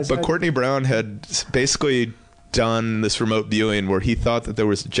surprise. But Courtney Brown had basically done this remote viewing where he thought that there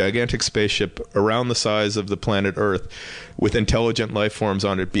was a gigantic spaceship around the size of the planet Earth with intelligent life forms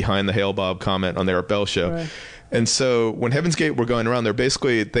on it behind the Hale-Bopp comet on the Art Bell show. Right. And so when Heaven's Gate were going around,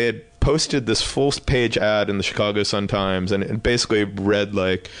 they had posted this full-page ad in the Chicago Sun-Times, and it basically read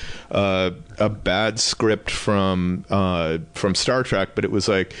like a bad script from Star Trek, but it was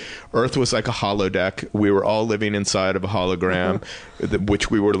like Earth was like a holodeck. We were all living inside of a hologram,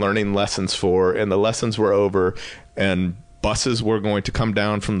 which we were learning lessons for, and the lessons were over, and buses were going to come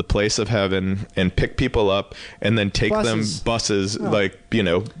down from the place of heaven and pick people up and then take buses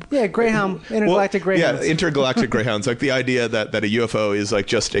Greyhound, intergalactic Greyhounds. Yeah, intergalactic Greyhounds. Like the idea that a UFO is like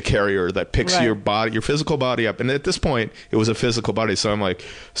just a carrier that picks your physical body up. And at this point, it was a physical body. So I'm like,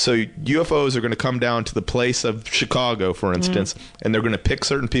 so UFOs are going to come down to the place of Chicago, for instance, and they're going to pick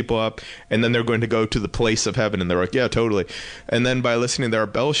certain people up, and then they're going to go to the place of heaven. And they're like, yeah, totally. And then by listening to our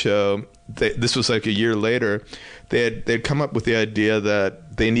Bell show, this was like a year later, they'd come up with the idea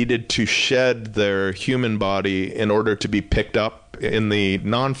that they needed to shed their human body in order to be picked up in the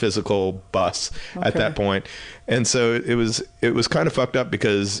non-physical bus at that point. And so it was kind of fucked up,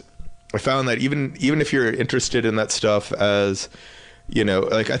 because I found that even if you're interested in that stuff as,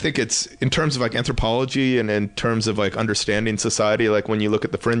 like I think it's in terms of like anthropology and in terms of like understanding society, like when you look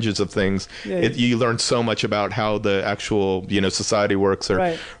at the fringes of things, you learn so much about how the actual, society works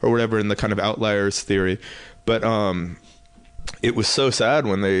or whatever in the kind of outliers theory. But it was so sad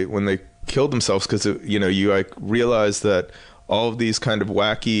when they killed themselves, because you like realize that all of these kind of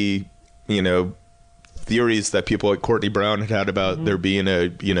wacky theories that people like Courtney Brown had about there being a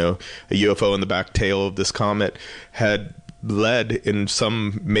UFO in the back tail of this comet had led in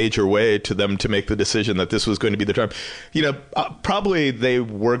some major way to them to make the decision that this was going to be the time. Probably they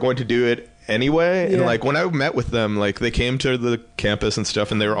were going to do it anyway. And like when I met with them, like they came to the campus and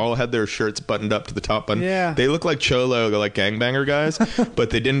stuff, and they all had their shirts buttoned up to the top button. They look like cholo, like gangbanger guys, but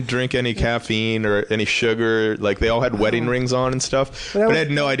they didn't drink any caffeine or any sugar. Like they all had wedding rings on and stuff. But I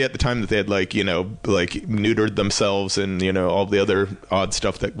had no idea at the time that they had like neutered themselves and all the other odd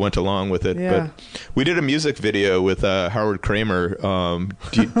stuff that went along with it. But we did a music video with Howard Kramer.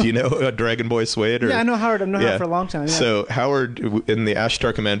 Do you know Dragon Boy Suede? I know Howard. I've known Howard for a long time. So Howard, in the Ash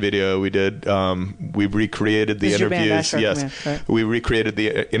Command video we did, we recreated the interviews. We recreated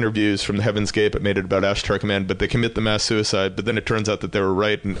the interviews from the Heaven's Gate, but made it about Ash Command. But they commit the mass suicide. But then it turns out that they were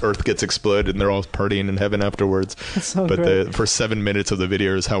right, and Earth gets exploded, and they're all partying in heaven afterwards. But the first 7 minutes of the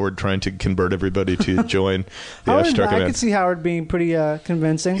video is Howard trying to convert everybody to join the Ash Command. I could see Howard being pretty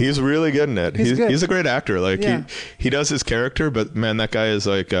convincing. He's really good in it. He's a great actor. Like he does his character, but man, that guy is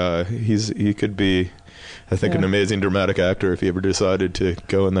like he could be, I think, an amazing dramatic actor if he ever decided to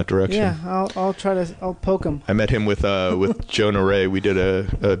go in that direction. Yeah, I'll poke him. I met him with Jonah Ray. We did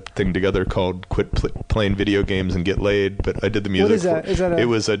a thing together called "Quit Playing Video Games and Get Laid." But I did the music. What is that? Is that it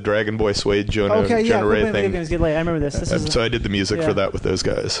was a Dragon Boy Suede Jonah Ray thing. Video Games Get Laid. I remember this. So I did the music for that with those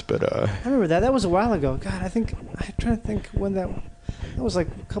guys. But I remember that. That was a while ago. God, I'm trying to think when that. That was like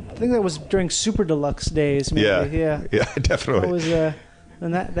I think that was during Super Deluxe days. Maybe. Yeah, definitely. It was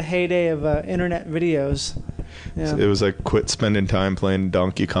and the heyday of internet videos. So it was like, quit spending time playing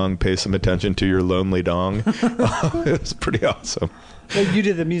Donkey Kong, pay some attention to your lonely dong. It was pretty awesome. Well, you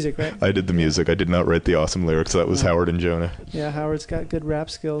did the music, right? I did the music. I did not write the awesome lyrics. That was Howard and Jonah. Yeah, Howard's got good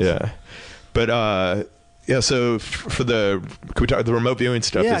rap skills. Yeah. But so for can we talk the remote viewing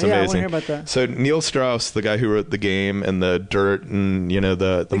stuff is amazing. Yeah, I want to hear about that. So Neil Strauss, the guy who wrote The Game and The Dirt and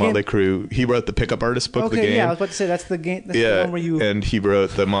the Motley Crue, he wrote the Pickup Artist book, The Game. Yeah, I was about to say that's the game. That's the one where you. And he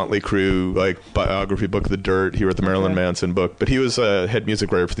wrote the Motley Crue biography book, The Dirt. He wrote the Marilyn Manson book, but he was a head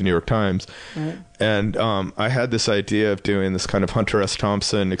music writer for the New York Times. Right. And I had this idea of doing this kind of Hunter S.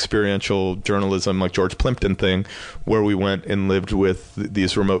 Thompson experiential journalism, like George Plimpton thing, where we went and lived with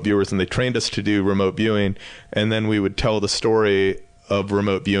these remote viewers, and they trained us to do remote viewing, and then we would tell the story of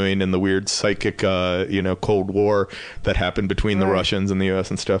remote viewing and the weird psychic, Cold War that happened between the Russians and the U.S.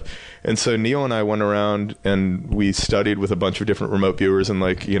 and stuff. And so Neil and I went around and we studied with a bunch of different remote viewers and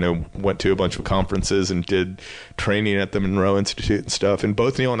went to a bunch of conferences and did training at the Monroe Institute and stuff. And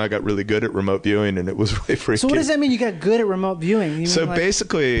both Neil and I got really good at remote viewing, and it was really freaky. So what does that mean? You got good at remote viewing? So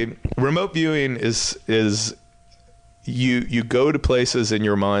basically, remote viewing is you go to places in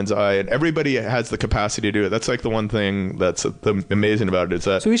your mind's eye, and everybody has the capacity to do it. That's like the one thing that's amazing about it is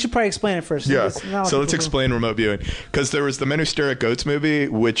that. So we should probably explain it first. Yeah. So let's explain remote viewing, because there was the Men Who Stare at Goats movie,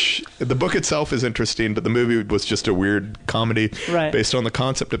 which the book itself is interesting, but the movie was just a weird comedy based on the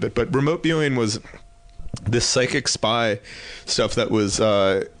concept of it. But remote viewing was this psychic spy stuff that was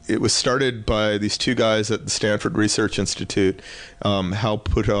it was started by these two guys at the Stanford Research Institute, Hal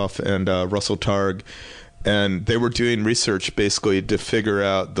Puthoff and Russell Targ. And they were doing research basically to figure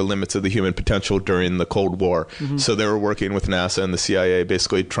out the limits of the human potential during the Cold War. Mm-hmm. So they were working with NASA and the CIA,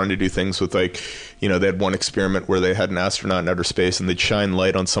 basically trying to do things with, like, you know, they had one experiment where they had an astronaut in outer space and they'd shine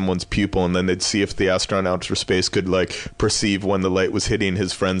light on someone's pupil, and then they'd see if the astronaut in outer space could, like, perceive when the light was hitting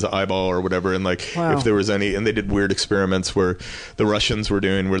his friend's eyeball or whatever. And, like, if there was any, and they did weird experiments where the Russians were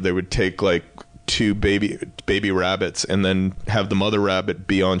doing where they would take, like, two baby rabbits and then have the mother rabbit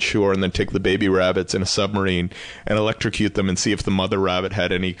be on shore, and then take the baby rabbits in a submarine and electrocute them and see if the mother rabbit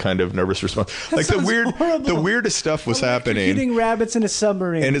had any kind of nervous response. Like the weirdest stuff was happening. Eating rabbits in a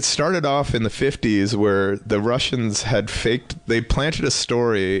submarine. And it started off in the 50s where the Russians had they planted a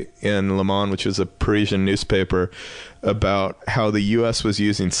story in Le Monde, which is a Parisian newspaper, about how the U.S. was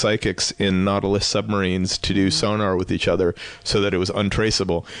using psychics in Nautilus submarines to do sonar with each other so that it was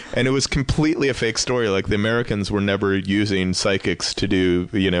untraceable. And it was completely a fake story. Like, the Americans were never using psychics to do,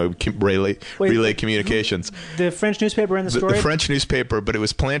 you know, relay communications. The French newspaper in the story? The French newspaper, but it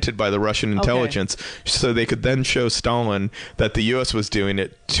was planted by the Russian intelligence so they could then show Stalin that the U.S. was doing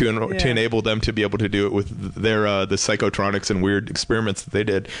it to enable them to be able to do it with their the psychotronics and weird experiments that they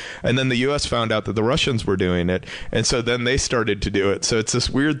did. And then the U.S. found out that the Russians were doing it, and so then they started to do it. So it's this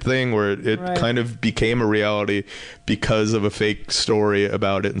weird thing where it kind of became a reality because of a fake story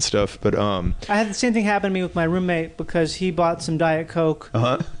about it and stuff. But I had the same thing happen to me with my roommate because he bought some Diet Coke.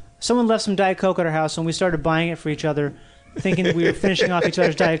 Someone left some Diet Coke at our house, and we started buying it for each other, thinking that we were finishing off each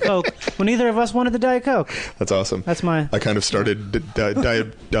other's Diet Coke when neither of us wanted the Diet Coke. That's awesome. I kind of started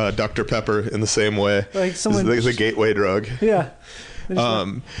Dr. Pepper in the same way. Like someone, the gateway drug. Yeah.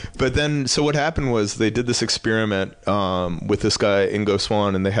 But then, so what happened was they did this experiment with this guy, Ingo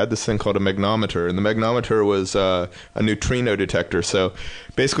Swann, and they had this thing called a magnometer. And the magnometer was a neutrino detector. So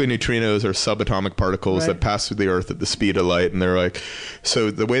basically neutrinos are subatomic particles that pass through the Earth at the speed of light. And they're like, so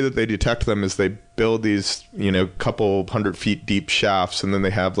the way that they detect them is they build these, you know, couple 100 feet deep shafts, and then they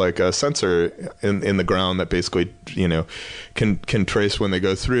have like a sensor in the ground that basically, you know, can trace when they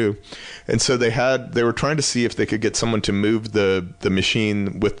go through. And so they were trying to see if they could get someone to move the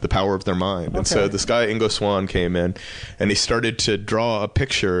machine with the power of their mind. And so this guy Ingo Swann came in, and he started to draw a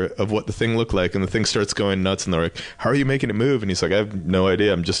picture of what the thing looked like, and the thing starts going nuts, and they're like, how are you making it move? And he's like, I have no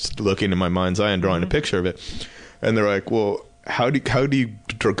idea, I'm just looking in my mind's eye and drawing a picture of it. And they're like, well, how do you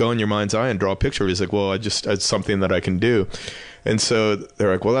go in your mind's eye and draw a picture? He's like, well, it's something that I can do. And so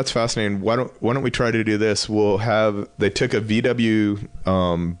they're like, well, that's fascinating. Why don't we try to do this? They took a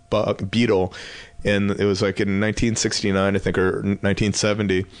VW Beetle, and it was like in 1969, I think, or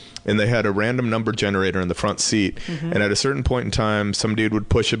 1970, and they had a random number generator in the front seat. Mm-hmm. And at a certain point in time, some dude would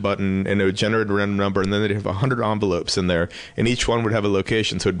push a button, and it would generate a random number, and then they'd have 100 envelopes in there, and each one would have a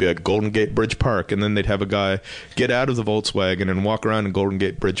location. So it'd be like Golden Gate Bridge Park, and then they'd have a guy get out of the Volkswagen and walk around in Golden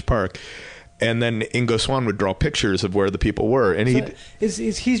Gate Bridge Park. And then Ingo Swann would draw pictures of where the people were, and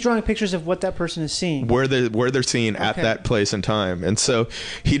he's drawing pictures of what that person is seeing, where they're seeing at that place and time. And so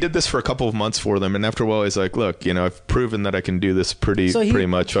he did this for a couple of months for them, and after a while he's like, "Look, you know, I've proven that I can do this pretty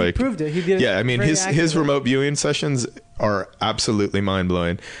much." He proved it. He did. Yeah, I mean, his remote viewing sessions are absolutely mind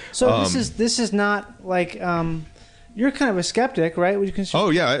blowing. So this is not like you're kind of a skeptic, right? Oh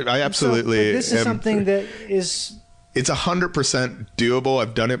yeah, I absolutely. So, this is something that is. It's 100% doable.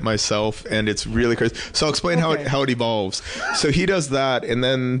 I've done it myself, and it's really crazy. So I'll explain how it evolves. So he does that, and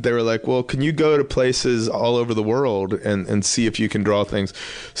then they were like, well, can you go to places all over the world and see if you can draw things?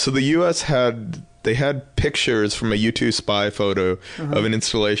 So the U.S. had pictures from a U-2 spy photo of an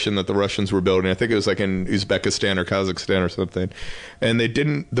installation that the Russians were building. I think it was like in Uzbekistan or Kazakhstan or something. And they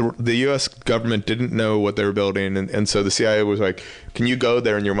didn't, the U.S. government didn't know what they were building. And so the CIA was like, can you go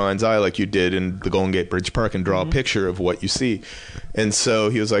there in your mind's eye like you did in the Golden Gate Bridge Park and draw a picture of what you see? And so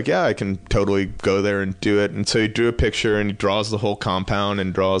he was like, yeah, I can totally go there and do it. And so he drew a picture, and he draws the whole compound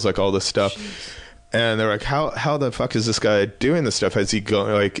and draws like all this stuff. Jeez. And they're like, how the fuck is this guy doing this stuff? Has he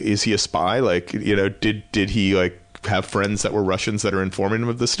is he a spy? Like, you know, did he like have friends that were Russians that are informing him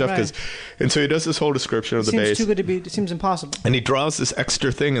of this stuff? Right. And so he does this whole description of the base. Seems too good to be. It seems impossible. And he draws this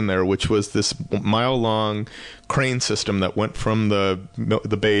extra thing in there, which was this mile-long crane system that went from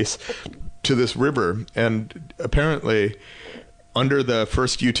the base to this river. And apparently, under the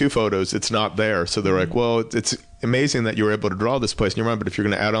first U-2 photos, it's not there. So they're like, well, amazing that you were able to draw this place. And you remember, if you're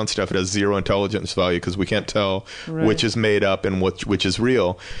going to add on stuff, it has 0 intelligence value because we can't tell which is made up and which is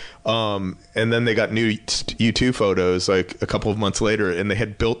real. And then they got new U2 photos like a couple of months later, and they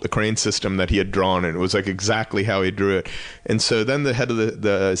had built the crane system that he had drawn, and it was like exactly how he drew it. And so then the head of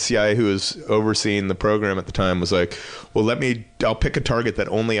the CIA, who was overseeing the program at the time, was like, well, I'll pick a target that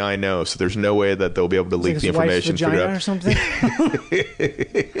only I know, so there's no way that they'll be able to leak the information. Vagina or something?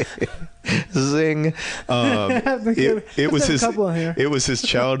 Zing. It was his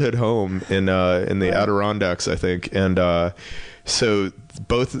childhood home in the Adirondacks, I think. And so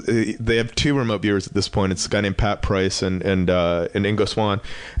they have 2 remote viewers at this point. It's a guy named Pat Price and Ingo Swann,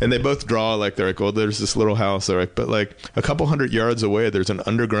 and they both draw like, they're like, well, there's this little house, they're like, but like a couple hundred yards away there's an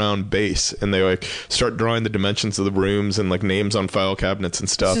underground base, and they like start drawing the dimensions of the rooms and like names on file cabinets and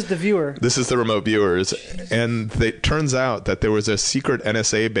stuff. This is the viewer. This is the remote viewers. And it turns out that there was a secret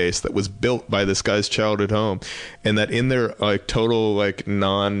NSA base that was built by this guy's childhood home, and that in their like total like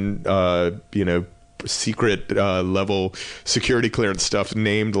secret level security clearance stuff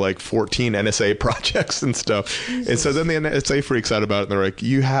named like 14 NSA projects and stuff. Jesus. And so then the NSA freaks out about it, and they're like,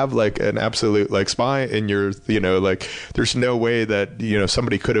 you have like an absolute like spy in your, like there's no way that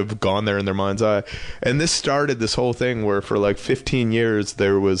somebody could have gone there in their mind's eye. And this started this whole thing where for like 15 years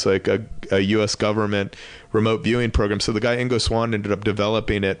there was like a US government remote viewing program. So the guy Ingo Swann ended up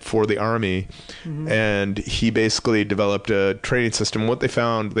developing it for the Army, and he basically developed a training system. What they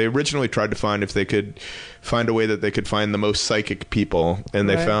found, they originally tried to find if they could find a way that they could find the most psychic people, and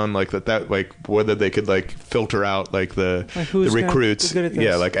they found like that like whether they could like filter out like the recruits,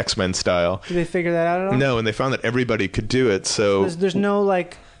 like X-Men style. Did they figure that out at all? No, and they found that everybody could do it. So there's no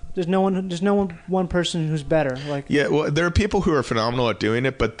like. There's no one person who's better. Like, yeah, well, there are people who are phenomenal at doing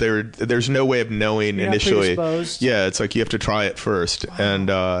it, but there's no way of knowing initially. Yeah, it's like you have to try it first.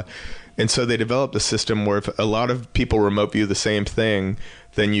 Wow. And so they developed a system where if a lot of people remote view the same thing,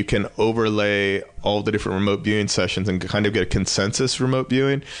 then you can overlay all the different remote viewing sessions and kind of get a consensus remote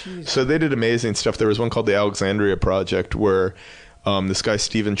viewing. Jeez. So they did amazing stuff. There was one called the Alexandria Project where this guy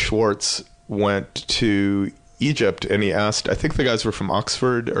Stephen Schwartz went to Egypt, and he asked, I think the guys were from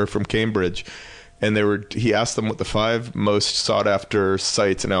Oxford or from Cambridge, and he asked them what the 5 most sought after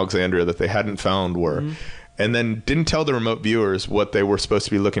sites in Alexandria that they hadn't found were, and then didn't tell the remote viewers what they were supposed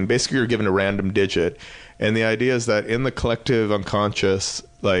to be looking. Basically, you're given a random digit, and the idea is that in the collective unconscious,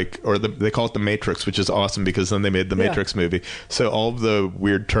 they call it the Matrix, which is awesome because then they made the Matrix movie. So all of the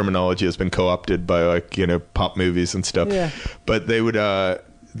weird terminology has been co-opted by pop movies and stuff. Yeah. But they would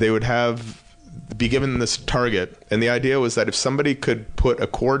be given this target, and the idea was that if somebody could put a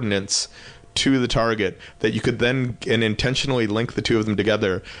coordinates to the target, that you could then and intentionally link the 2 of them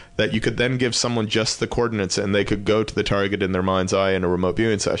together, that you could then give someone just the coordinates and they could go to the target in their mind's eye in a remote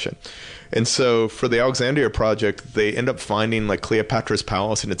viewing session. And so for the Alexandria Project, they end up finding like Cleopatra's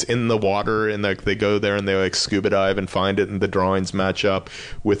Palace, and it's in the water, and like they go there and they like scuba dive and find it, and the drawings match up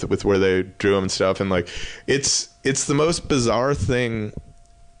with where they drew them and stuff, and like it's the most bizarre thing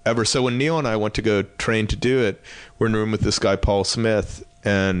ever. So when Neil and I went to go train to do it, we're in a room with this guy Paul Smith,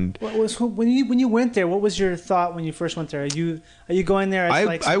 and when you went there, what was your thought when you first went there? Are you going there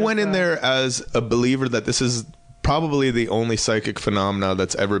as I went in there as a believer that this is probably the only psychic phenomena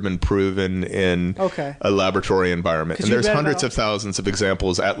that's ever been proven in a laboratory environment. And there's hundreds of thousands of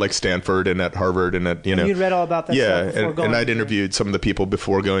examples at like Stanford and at Harvard and at you'd read all about that stuff before going and I'd interviewed some of the people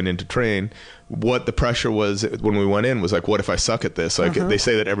before going in to train. What the pressure was when we went in was like, what if I suck at this? Like they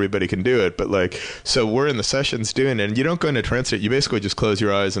say that everybody can do it, but like, so we're in the sessions doing it, and you don't go into trance state. You basically just close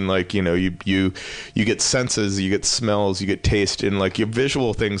your eyes and like, you get senses, you get smells, you get taste, and like your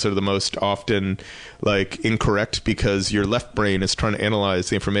visual things are the most often like incorrect because your left brain is trying to analyze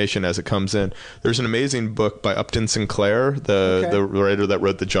the information as it comes in. There's an amazing book by Upton Sinclair, the writer that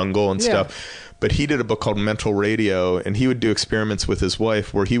wrote The Jungle and stuff. But he did a book called Mental Radio, and he would do experiments with his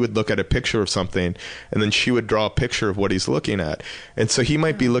wife where he would look at a picture of something, and then she would draw a picture of what he's looking at. And so he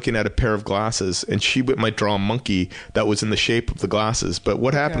might be looking at a pair of glasses, and she might draw a monkey that was in the shape of the glasses. But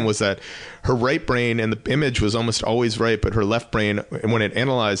what happened was that her right brain and the image was almost always right, but her left brain, when it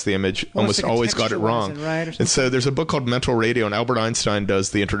analyzed the image, almost always got it wrong. And so there's a book called Mental Radio, and Albert Einstein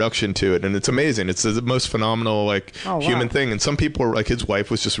does the introduction to it, and it's amazing. It's the most phenomenal human thing. And some people were like, his wife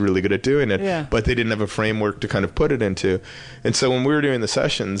was just really good at doing it, but they didn't have a framework to kind of put it into. And so when we were doing the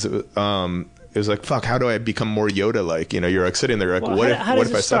sessions, it was like, fuck, how do I become more Yoda-like? You're like sitting there like, what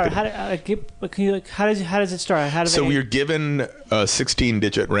if I suck at it? How does it start? So we're given a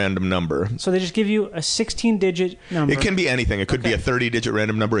 16-digit random number. So they just give you a 16-digit number. It can be anything. It could be a 30-digit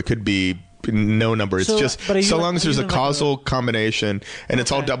random number. It could be no number. It's just so long as there's a causal combination and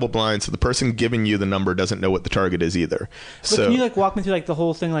it's all double blind, so the person giving you the number doesn't know what the target is either. But so can you like walk me through like the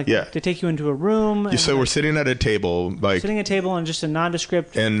whole thing, like to take you into a room? So we're sitting at a table, like sitting at a table and just a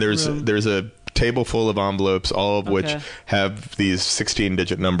nondescript and there's room. There's a table full of envelopes, all of which have these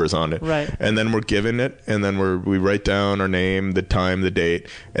 16-digit numbers on it. Right. And then we're given it, and then we write down our name, the time, the date,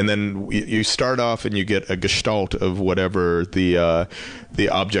 and then you start off and you get a gestalt of whatever the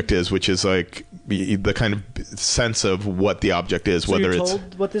object is, which is like the kind of sense of what the object is, so whether you're it's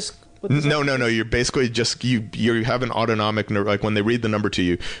told what this. No. You're basically just you have an autonomic, like when they read the number to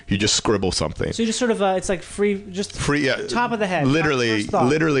you, you just scribble something. So you just sort of it's like free, top of the head.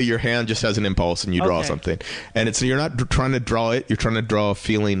 Literally, your hand just has an impulse and you draw something, and you're not trying to draw it. You're trying to draw a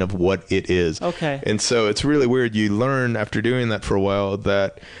feeling of what it is. Okay. And so it's really weird. You learn after doing that for a while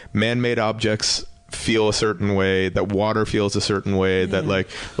that man-made objects feel a certain way, that water feels a certain way, that like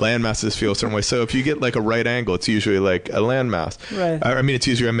land masses feel a certain way. So if you get like a right angle, it's usually like a land mass. Right. I mean, it's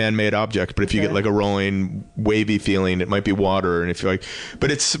usually a man-made object, but if you get like a rolling, wavy feeling, it might be water. And if you're like,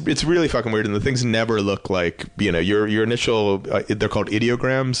 but it's really fucking weird. And the things never look like, your initial, they're called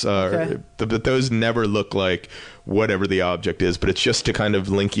ideograms. But those never look like whatever the object is, but it's just to kind of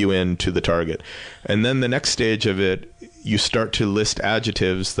link you into the target. And then the next stage of it, you start to list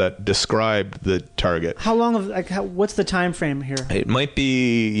adjectives that describe the target. How long what's the time frame here? It might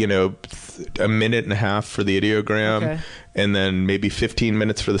be, a minute and a half for the ideogram, and then maybe 15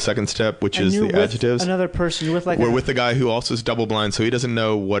 minutes for the second step, which is the adjectives. Another person, you're with we're with the guy who also is double blind, so he doesn't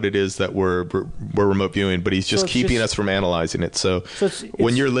know what it is that we're remote viewing, but he's just keeping us from analyzing it. So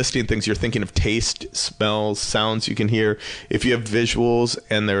when you're listing things, you're thinking of taste, smells, sounds you can hear. If you have visuals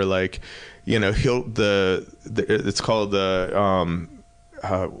and they're like, it's called the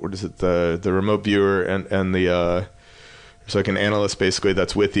what is it, the remote viewer and the it's like an analyst basically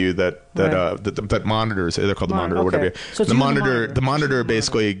that's with you that monitors. They're called the monitor or whatever. So the monitor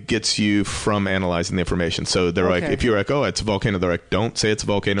basically gets you from analyzing the information. So they're like, if you're like, oh, it's a volcano, they're like, don't say it's a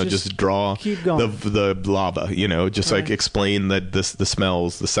volcano, just draw the lava. Just like explain the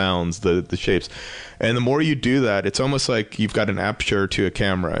smells, the sounds, the shapes. And the more you do that, it's almost like you've got an aperture to a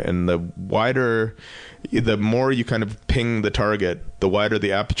camera, and the more you kind of ping the target, the wider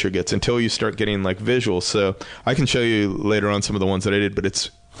the aperture gets until you start getting like visuals. So I can show you later on some of the ones that I did, but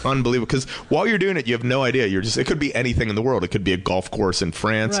it's unbelievable because while you're doing it, you have no idea. It could be anything in the world. It could be a golf course in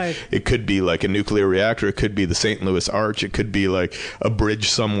France. Right. It could be like a nuclear reactor. It could be the St. Louis Arch. It could be like a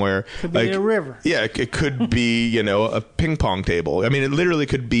bridge somewhere. Could be a river. Yeah, it could be, a ping pong table. I mean, it literally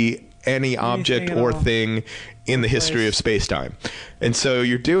could be any object or thing in the history of space-time. And so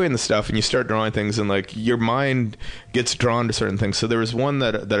you're doing the stuff and you start drawing things and like your mind gets drawn to certain things. So there was one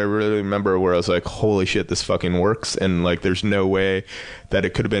that I really remember where I was like, holy shit, this fucking works, and like there's no way that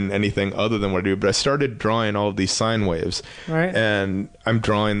it could have been anything other than what I do. But I started drawing all of these sine waves, right? And I'm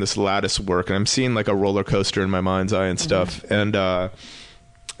drawing this lattice work and I'm seeing like a roller coaster in my mind's eye and stuff.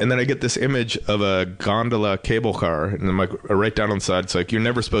 And then I get this image of a gondola cable car, and I'm like, I write down on the side, it's like, you're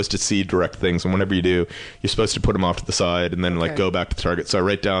never supposed to see direct things, and whenever you do, you're supposed to put them off to the side and then like go back to the target. So I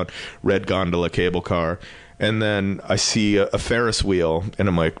write down red gondola cable car, and then I see a Ferris wheel, and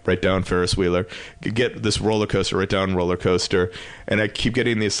I'm like, write down Ferris wheeler. Get this roller coaster, write down roller coaster, and I keep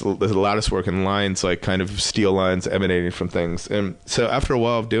getting this lattice work and lines, like kind of steel lines emanating from things. And so after a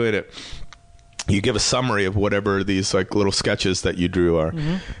while of doing it, you give a summary of whatever these like little sketches that you drew are.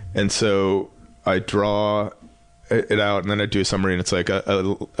 And so I draw it out and then I do a summary, and it's like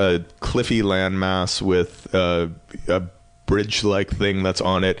a cliffy landmass with a bridge-like thing that's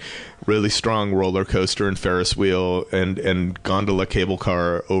on it, really strong roller coaster and Ferris wheel and gondola cable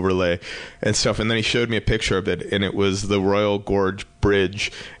car overlay and stuff. And then he showed me a picture of it, and it was the Royal Gorge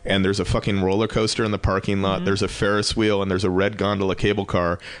Bridge, and there's a fucking roller coaster in the parking lot. There's a Ferris wheel, and there's a red gondola cable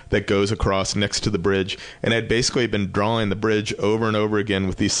car that goes across next to the bridge. And I'd basically been drawing the bridge over and over again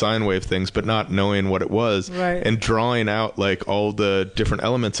with these sine wave things, but not knowing what it was, and drawing out like all the different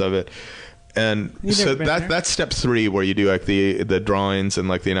elements of it. And so that's step 3, where you do like the drawings and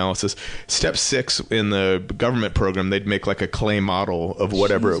like the analysis. Step 6 in the government program, they'd make like a clay model of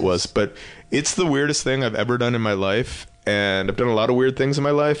whatever it was. But it's the weirdest thing I've ever done in my life. And I've done a lot of weird things in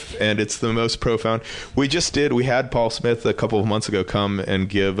my life, and it's the most profound. We had Paul Smith a couple of months ago come and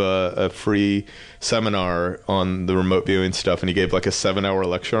give a free seminar on the remote viewing stuff, and he gave like a 7-hour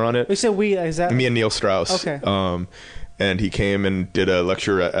lecture on it. We said is that me and Neil Strauss. Okay. And he came and did a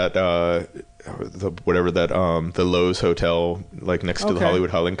lecture at the Lowe's Hotel, like next to the Hollywood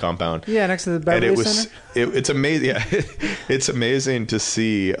Howling compound. Yeah, next to the Beverly Center. It's amazing. Yeah, it's amazing to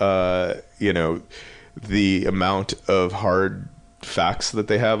see, the amount of hard facts that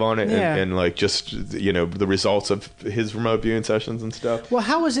they have on it, and like just the results of his remote viewing sessions and stuff. Well,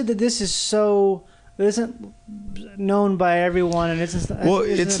 how is it that this isn't known by everyone, and it's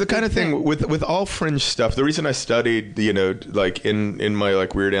the kind of thing with all fringe stuff. The reason I studied, like in my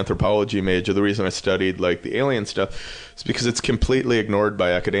like weird anthropology major, the reason I studied like the alien stuff is because it's completely ignored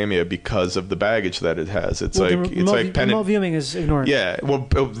by academia because of the baggage that it has. It's remote viewing is ignored. Yeah, well,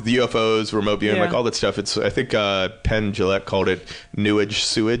 the UFOs, remote viewing, like all that stuff. It's I think Penn Jillette called it New Age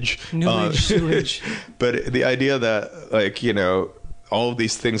sewage. Sewage. But the idea that like all of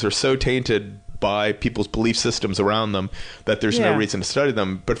these things are so tainted by people's belief systems around them that there's no reason to study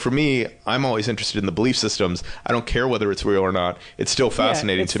them. But for me, I'm always interested in the belief systems. I don't care whether it's real or not. It's still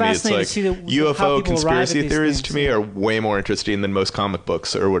fascinating to me. It's like UFO conspiracy theories to me are way more interesting than most comic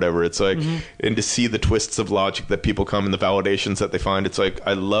books or whatever. It's like, and to see the twists of logic that people come and the validations that they find, it's like,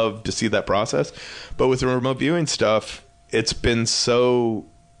 I love to see that process. But with the remote viewing stuff, it's been so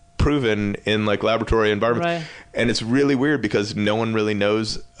proven in like laboratory environments. And it's really weird because no one really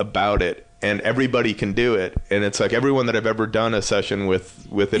knows about it. And everybody can do it, and it's like everyone that I've ever done a session with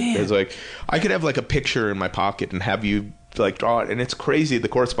it is like, I could have like a picture in my pocket and have you like draw it, and it's crazy the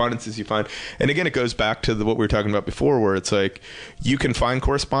correspondences you find. And again, it goes back to what we were talking about before, where it's like you can find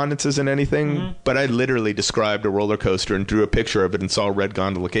correspondences in anything, but I literally described a roller coaster and drew a picture of it and saw a red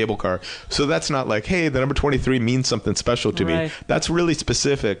gondola cable car. So that's not like, hey, the number 23 means something special to me. That's really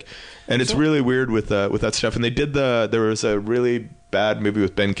specific, and it's really weird with that stuff. And they did there was a really bad movie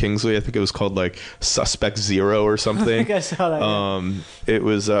with Ben Kingsley. I think it was called like Suspect Zero or something. I think I saw that. It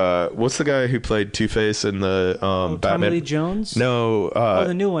was what's the guy who played Two-Face in the Batman? Tommy Lee Jones? No,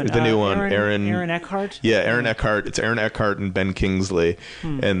 the new one. The new one, Aaron Eckhart. Yeah, Aaron Eckhart. It's Aaron Eckhart and Ben Kingsley,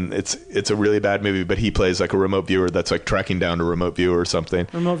 and it's a really bad movie. But he plays like a remote viewer that's like tracking down a remote viewer or something.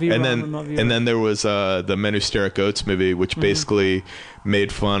 Remote viewer. And then there was the Men Who Stare at Goats movie, which basically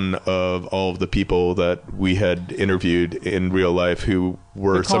made fun of all of the people that we had interviewed in real life who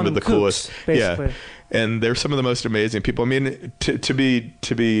were some of the coolest. Basically. Yeah. And they're some of the most amazing people. I mean, to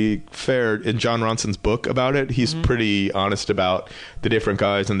be fair, in John Ronson's book about it, he's pretty honest about the different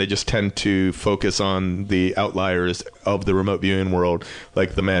guys, and they just tend to focus on the outliers of the remote viewing world,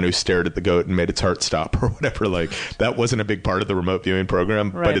 like the man who stared at the goat and made its heart stop or whatever. Like, that wasn't a big part of the remote viewing program,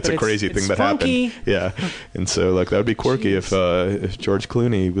 but it's a crazy thing that funky. happened. Yeah. And so, like, that would be quirky if George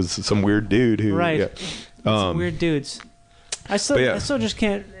Clooney was some weird dude who... Right. Yeah. Some weird dudes. I still just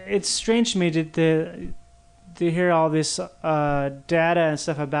can't... It's strange to me to hear all this data and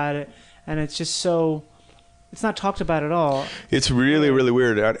stuff about it, and it's just so... It's not talked about at all. It's really, really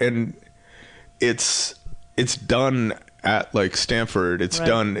weird. And it's done at like Stanford. It's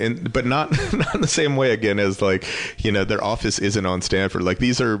done but not in the same way again as like, their office isn't on Stanford. Like,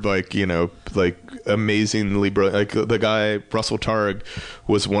 these are like, like amazingly brilliant. Like, the guy Russell Targ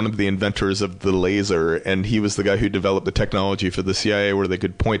was one of the inventors of the laser, and he was the guy who developed the technology for the CIA where they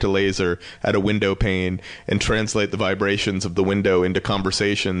could point a laser at a window pane and translate the vibrations of the window into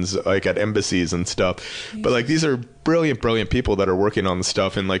conversations like at embassies and stuff. Jesus. But like, these are brilliant people that are working on the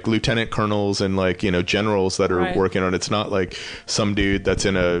stuff, and like lieutenant colonels and like, generals that are working on it. It's not like some dude that's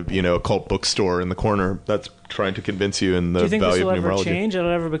in a occult bookstore in the corner that's trying to convince you in the value of numerology. Do you think this will ever change?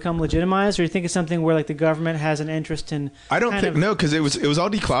 It'll ever become legitimized, or do you think it's something where like the government has an interest in? I don't think because it was all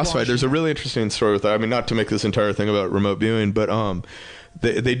declassified. There's a really interesting story with that. I mean, not to make this entire thing about remote viewing, but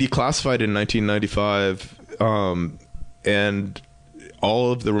they declassified in 1995, and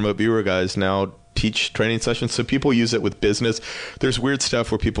all of the remote viewer guys now teach training sessions, so people use it with business. There's weird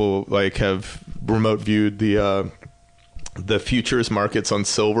stuff where people like have remote viewed the futures markets on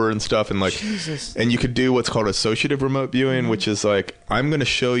silver and stuff, and like, Jesus. And you could do what's called associative remote viewing, which is like, I'm going to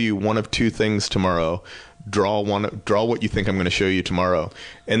show you one of two things tomorrow. Draw what you think I'm going to show you tomorrow,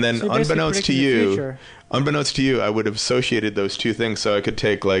 and then unbeknownst to you, I would have associated those two things. So I could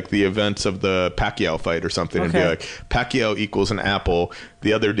take like the events of the Pacquiao fight or something and be like, Pacquiao equals an apple,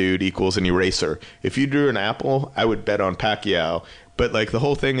 the other dude equals an eraser. If you drew an apple, I would bet on Pacquiao. But like, the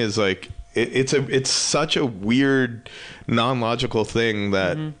whole thing is like, it's such a weird, non-logical thing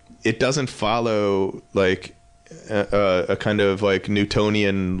that it doesn't follow like a kind of like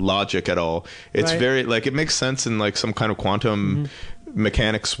Newtonian logic at all. It's very like, it makes sense in like some kind of quantum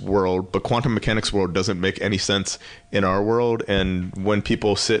mechanics world, but quantum mechanics world doesn't make any sense in our world. And when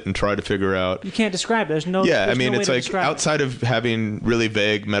people sit and try to figure out, you can't describe it. There's I mean, it's like outside of having really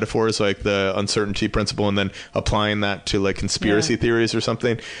vague metaphors like the uncertainty principle and then applying that to like conspiracy theories or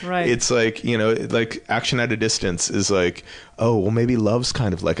something. It's like, like action at a distance is like, oh, well, maybe love's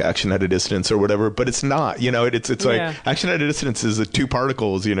kind of like action at a distance or whatever, but it's not, it's like action at a distance is two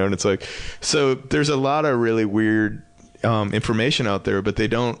particles, and it's like, so there's a lot of really weird information out there, but they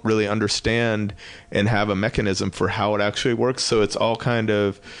don't really understand and have a mechanism for how it actually works. So it's all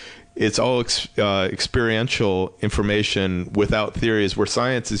experiential information without theories, where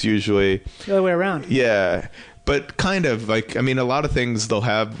science is usually the other way around. Yeah. But kind of like, I mean, a lot of things they'll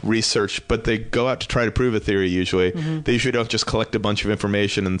have research, but they go out to try to prove a theory usually. Mm-hmm. They usually don't just collect a bunch of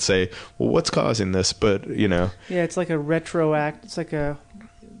information and say, well, what's causing this? But, Yeah, it's like a retroact. It's like they're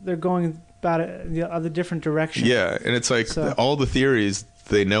going about it the different direction. Yeah, and it's like all the theories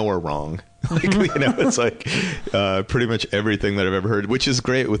they know are wrong. It's like pretty much everything that I've ever heard, which is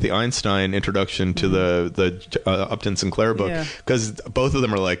great with the Einstein introduction to the Upton Sinclair book, because both of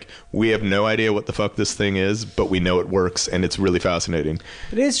them are like, we have no idea what the fuck this thing is, but we know it works, and it's really fascinating.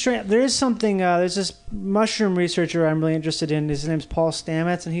 It is strange. There is something. There's this mushroom researcher I'm really interested in. His name's Paul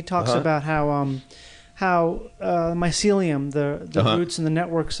Stamets, and he talks about how mycelium, the roots and the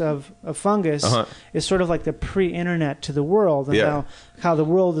networks of fungus, is sort of like the pre-internet to the world, and how the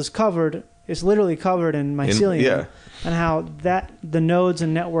world is literally covered in mycelium, and how the nodes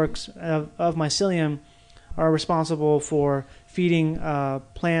and networks of mycelium are responsible for feeding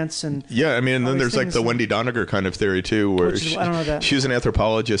plants and and then there's like the Wendy Doniger kind of theory too, where I don't know that. She was an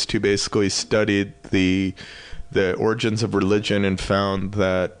anthropologist who basically studied the origins of religion and found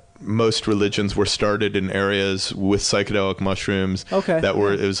that most religions were started in areas with psychedelic mushrooms. It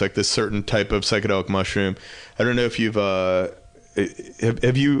was like this certain type of psychedelic mushroom. I don't know if you've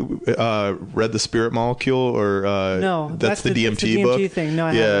have you read The Spirit Molecule or no? That's the DMT book. Thing. No,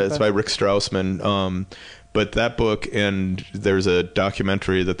 I haven't. It's by Rick Strausman. But that book, and there's a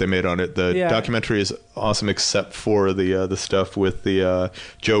documentary that they made on it. The documentary is awesome, except for the stuff with the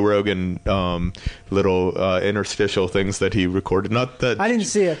Joe Rogan little interstitial things that he recorded. Not that I didn't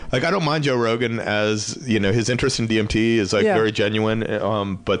see it. Like, I don't mind Joe Rogan, as his interest in DMT is very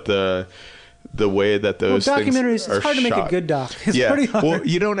genuine. But the way that those documentaries, things are it's hard to make a good doc. It's pretty hard. Well,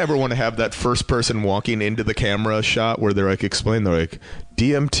 you don't ever want to have that first person walking into the camera shot where they're like, they're like,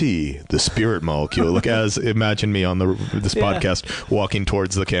 DMT, the spirit molecule. Like, imagine me on this podcast walking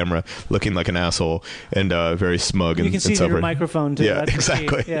towards the camera, looking like an asshole and very smug. You and can see your microphone too. Yeah,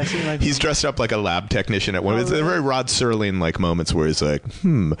 exactly. Yeah, he's dressed up like a lab technician at one. It's a very Rod Serling like moments where he's like,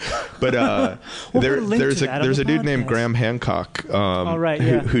 But there's a dude named Graham Hancock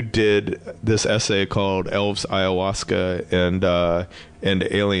who did this essay called Elves, Ayahuasca, and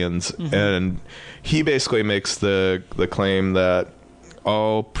Aliens. Mm-hmm. And he basically makes the claim that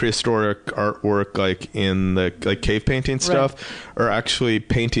all prehistoric artwork, like in the cave painting stuff, are actually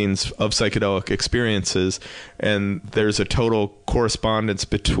paintings of psychedelic experiences, and there's a total correspondence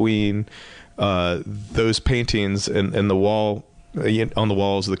between those paintings and the wall on the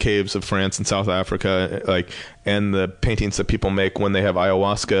walls of the caves of France and South Africa, and the paintings that people make when they have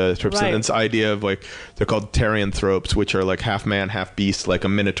ayahuasca trips. And this idea of they're called therianthropes, which are like half man, half beast, like a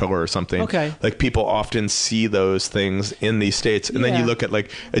minotaur or something. Like, people often see those things in these states, and then you look at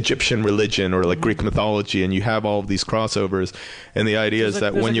Egyptian religion or Greek mythology, and you have all of these crossovers. And the idea is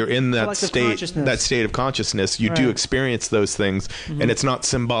that when you're in that state of consciousness, you do experience those things, and it's not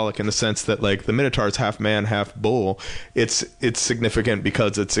symbolic in the sense that the minotaur is half man, half bull. It's significant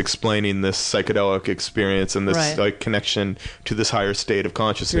because it's explaining this psychedelic experience and this connection to this higher state of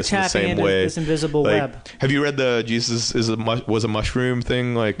consciousness in the same way. This invisible web. Have you read the Jesus was a mushroom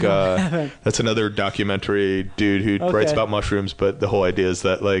thing? That's another documentary dude who writes about mushrooms, but the whole idea is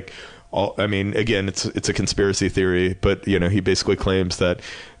that again, it's a conspiracy theory, but he basically claims that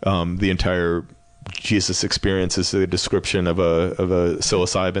the entire Jesus experience is a description of a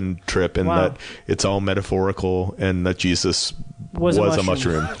psilocybin trip, and that it's all metaphorical, and that Jesus was a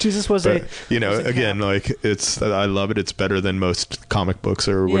mushroom. Jesus was I love it. It's better than most comic books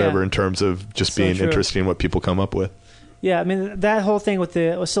or whatever in terms of just being interesting what people come up with. Yeah, I mean, that whole thing with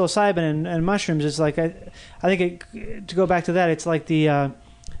psilocybin and mushrooms is I think to go back to that, it's like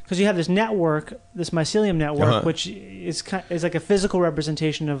because you have this network, this mycelium network, which is like a physical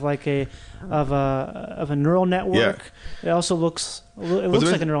representation of a neural network. Yeah. It also looks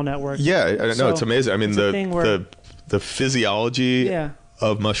like a neural network. Yeah, I know, it's amazing. I mean, the physiology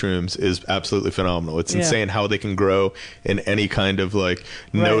of mushrooms is absolutely phenomenal. It's insane how they can grow in any kind of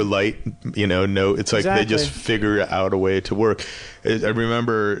no light, it's like they just figure out a way to work. I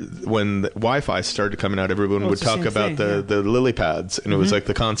remember when the Wi-Fi started coming out, everyone would talk about the lily pads, and it was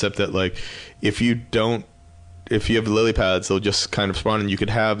the concept that if you don't if you have lily pads, they'll just kind of spawn, and you could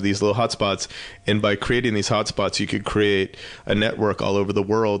have these little hotspots. And by creating these hotspots, you could create a network all over the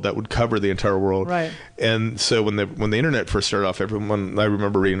world that would cover the entire world. Right. And so when the internet first started off, I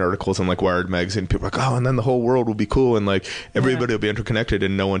remember reading articles in like Wired magazine. People were like, oh, and then the whole world will be cool, and like everybody will be interconnected,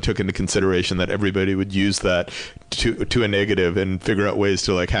 and no one took into consideration that everybody would use that to a negative and figure out ways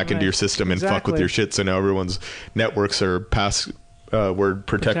to like hack into your system and fuck with your shit. So now everyone's networks are word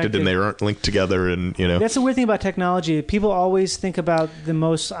protected and they aren't linked together, and that's the weird thing about technology. People always think about the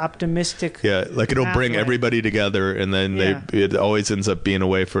most optimistic like it'll bring everybody together, and then it always ends up being a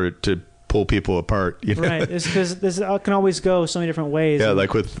way for it to pull people apart, right? It's because this can always go so many different ways.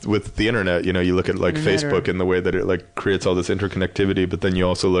 Like with the internet, you look at like Facebook and the way that it like creates all this interconnectivity, but then you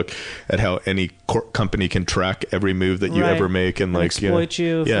also look at how any company can track every move that you ever make and like exploit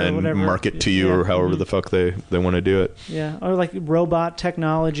you and whatever. market to you or however the fuck they want to do it. Or like robot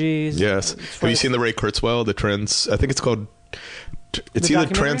technologies. Yes. Have you seen the Ray Kurzweil, the trends? I think it's called. It's either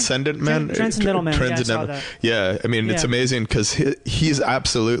Transcendent Man, Transcendental Man. I mean, it's amazing because he's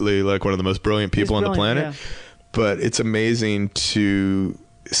absolutely like one of the most brilliant people on the planet. But it's amazing to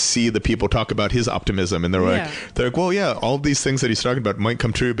see the people talk about his optimism, and they're like, well, all of these things that he's talking about might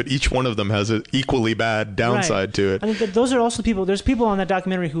come true, but each one of them has an equally bad downside to it. I think those are also people. There's people on that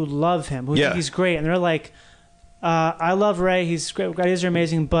documentary who love him, who think he's great, and they're like, I love Ray. He's great. Guys are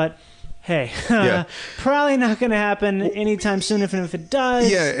amazing, but. Hey, probably not going to happen anytime soon. If it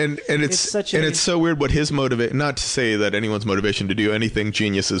does, and it's so weird what his motivate. Not to say that anyone's motivation to do anything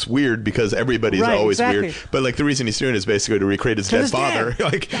genius is weird, because everybody's always weird. But like the reason he's doing it is basically to recreate his dead father.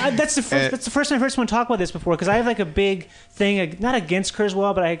 That's the first time I want to talk about this before, because I have like a big thing, not against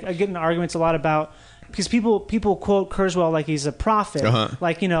Kurzweil, but I get in arguments a lot about, because people quote Kurzweil like he's a prophet,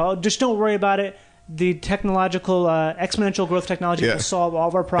 like just don't worry about it. The technological exponential growth technology will solve all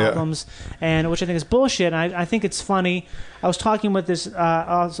of our problems, and which I think is bullshit. And I think it's funny. I was talking with this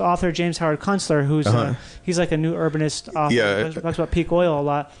author James Howard Kunstler, who's he's like a new urbanist author. He talks about peak oil a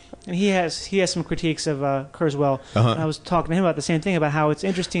lot, and he has some critiques of Kurzweil. And I was talking to him about the same thing, about how it's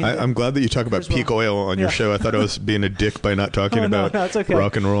interesting. I'm glad that you talk about peak oil on your show. I thought I was being a dick by not talking about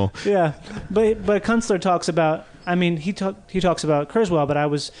rock and roll. Yeah, but Kunstler talks about. I mean, he talks about Kurzweil, but I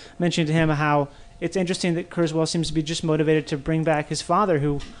was mentioning to him how. It's interesting that Kurzweil seems to be just motivated to bring back his father,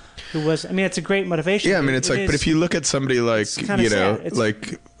 who was. I mean, it's a great motivation. Yeah, I mean, it's like, but if you look at somebody like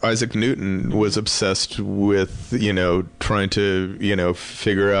like Isaac Newton was obsessed with trying to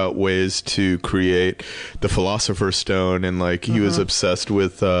figure out ways to create the Philosopher's Stone, and like he was obsessed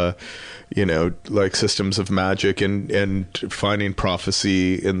with. Like systems of magic and finding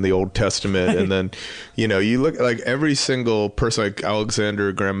prophecy in the Old Testament. And then, you look like every single person, like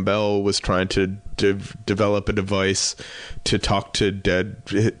Alexander Graham Bell was trying to develop a device to talk to dead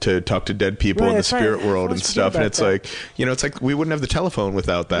people in the spirit world and stuff. And it's like, it's like we wouldn't have the telephone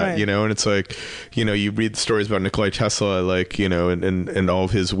without that, and it's like, you read the stories about Nikola Tesla, like, and all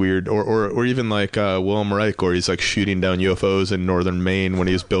of his weird, or even like Wilhelm Reich, where he's like shooting down UFOs in northern Maine when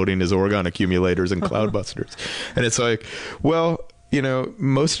he was building his Oregon accumulators and cloudbusters. And it's like, well,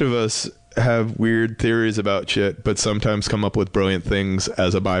 most of us have weird theories about shit, but sometimes come up with brilliant things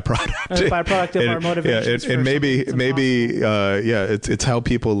as a byproduct. As a byproduct of our motivations. And maybe it's how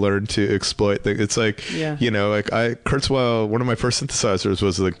people learn to exploit things. It's like, like Kurzweil, one of my first synthesizers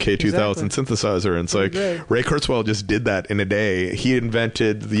was the K2000 synthesizer, and it's like Ray Kurzweil just did that in a day. He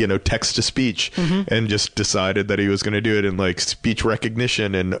invented text to speech and just decided that he was going to do it in like speech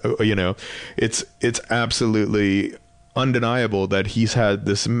recognition, and it's absolutely undeniable that he's had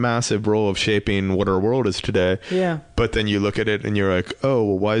this massive role of shaping what our world is today. Yeah. But then you look at it and you're like, oh,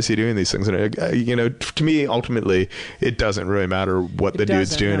 well, why is he doing these things? And to me, ultimately, it doesn't really matter what the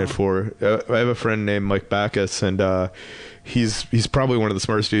dude's doing it for. I have a friend named Mike Backus, and he's probably one of the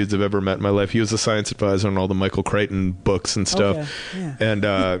smartest dudes I've ever met in my life. He was a science advisor on all the Michael Crichton books and stuff. Okay. Yeah.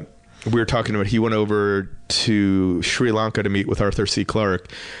 And we were talking about, he went over to Sri Lanka to meet with Arthur C.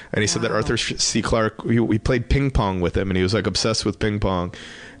 Clarke, and he said that Arthur C. Clarke, he played ping pong with him, and he was like obsessed with ping pong,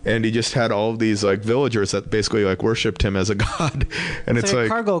 and he just had all of these like villagers that basically like worshipped him as a god. And it's like a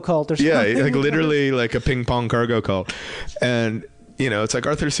cargo cult or something. Yeah, like literally like a ping pong cargo cult. And it's like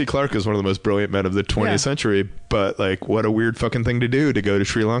Arthur C. Clarke is one of the most brilliant men of the 20th century, but like what a weird fucking thing to do, to go to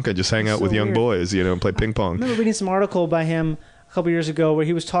Sri Lanka and just hang out with young boys, and play ping pong. I remember reading some article by him a couple years ago where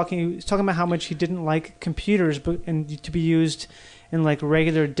he was talking about how much he didn't like computers and to be used in like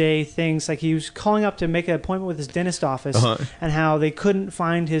regular day things. Like he was calling up to make an appointment with his dentist office, and how they couldn't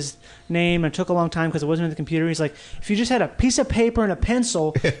find his name and it took a long time because it wasn't in the computer. He's like, if you just had a piece of paper and a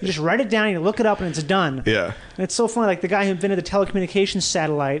pencil, you just write it down, you look it up, and it's done. Yeah. And it's so funny. Like the guy who invented the telecommunications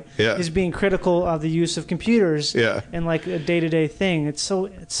satellite is being critical of the use of computers in like a day-to-day thing. It's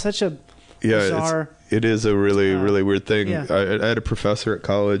such a bizarre. It is a really weird thing. Yeah. I had a professor at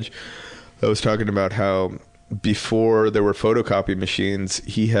college that was talking about how before there were photocopy machines,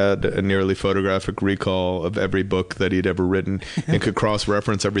 he had a nearly photographic recall of every book that he'd ever written and could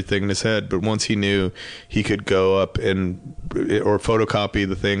cross-reference everything in his head. But once he knew he could go up or photocopy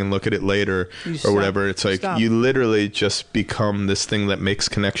the thing and look at it later or whatever, it's like you literally just become this thing that makes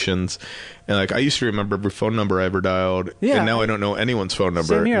connections. And like I used to remember every phone number I ever dialed, and now I don't know anyone's phone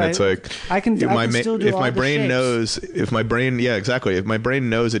number. Same here. And it's like I can still do if all my the brain shapes. knows, if my brain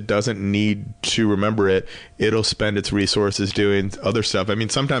knows it doesn't need to remember it, it'll spend its resources doing other stuff. I mean,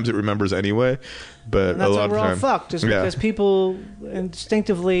 sometimes it remembers anyway, but and that's a lot why of we're the time, all fucked, is because people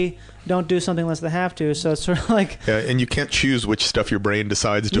instinctively don't do something unless they have to. So it's sort of like and you can't choose which stuff your brain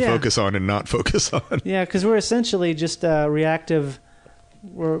decides to focus on and not focus on. Yeah, because we're essentially just reactive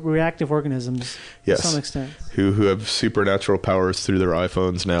organisms to some extent. Who have supernatural powers through their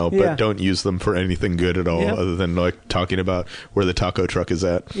iPhones now, but don't use them for anything good at all, other than like talking about where the taco truck is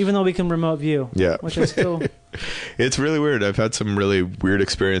at. Even though we can remote view. Yeah. Which is still... It's really weird. I've had some really weird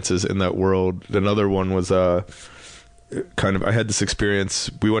experiences in that world. Another one was I had this experience.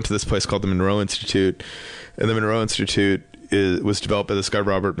 We went to this place called the Monroe Institute, and the Monroe Institute was developed by this guy,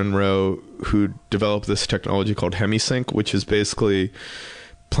 Robert Monroe, who developed this technology called Hemisync, which is basically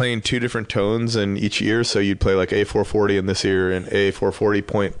playing two different tones in each ear. So you'd play like A440 in this ear and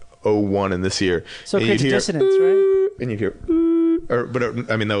A440.01 in this ear. So it creates dissonance, right? And you'd hear,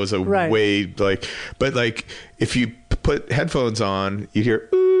 I mean, that was a way but like if you put headphones on, you'd hear,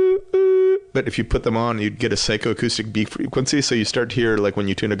 but if you put them on, you'd get a psychoacoustic beat frequency. So you start to hear, like when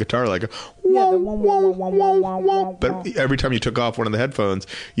you tune a guitar, like but every time you took off one of the headphones,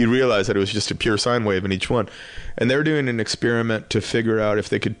 you realize that it was just a pure sine wave in each one. And they were doing an experiment to figure out if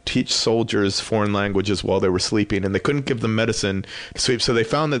they could teach soldiers foreign languages while they were sleeping, and they couldn't give them medicine to sleep. So they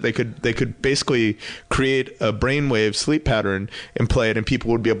found that they could basically create a brainwave sleep pattern and play it, and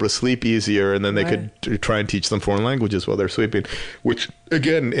people would be able to sleep easier, and then they could try and teach them foreign languages while they're sleeping, which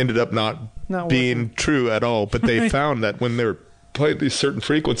again ended up not being true at all. But they found that when they're playing these certain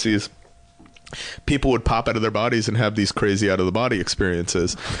frequencies, people would pop out of their bodies and have these crazy out of the body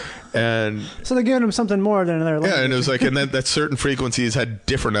experiences. And so they're giving them something more than another language. Yeah, and it was like, and then that certain frequencies had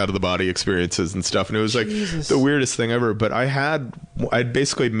different out of the body experiences and stuff. And it was like the weirdest thing ever. But I'd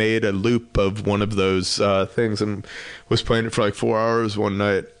basically made a loop of one of those things and was playing it for like 4 hours one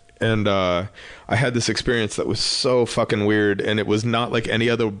night. And I had this experience that was so fucking weird, and it was not like any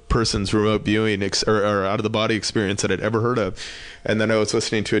other person's remote viewing or out of the body experience that I'd ever heard of. And then I was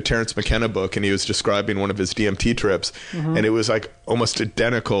listening to a Terence McKenna book, and he was describing one of his DMT trips, and it was like almost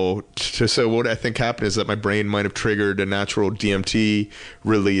identical to. So what I think happened is that my brain might have triggered a natural DMT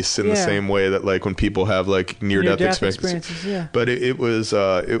release in the same way that like when people have like near-death experiences. Yeah. But it was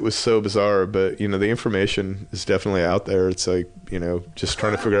so bizarre. But the information is definitely out there. It's like just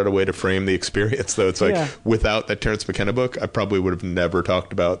trying to figure out a way to frame the experience, though. It's like without that Terence McKenna book, I probably would have never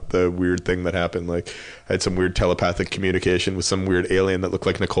talked about the weird thing that happened. Like I had some weird telepathic communication with some weird alien that looked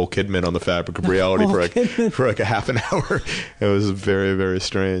like Nicole Kidman on the Fabric of Reality for like a half an hour. It was very, very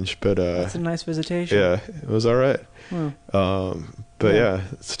strange. But that's a nice visitation. Yeah, it was all right. But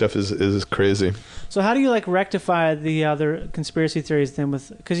stuff is crazy. So how do you like rectify the other conspiracy theories then?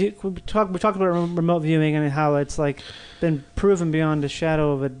 Because we talked about remote viewing and how it's like been proven beyond a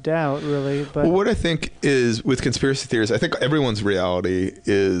shadow of a doubt, really. But what I think is with conspiracy theories, I think everyone's reality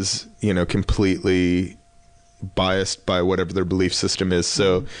is completely biased by whatever their belief system is.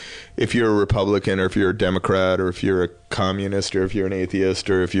 So if you're a Republican, or if you're a Democrat, or if you're a communist, or if you're an atheist,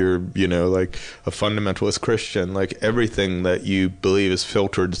 or if you're like a fundamentalist Christian, like everything that you believe is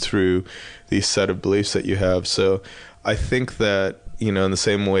filtered through these set of beliefs that you have. So I think that in the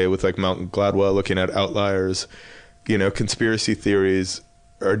same way with like Malcolm Gladwell looking at outliers, conspiracy theories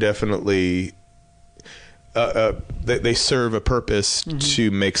are definitely they serve a purpose to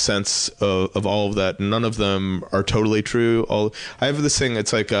make sense of all of that. None of them are totally true. I have this thing,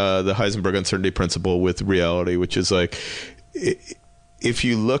 it's like the Heisenberg uncertainty principle with reality, which is like if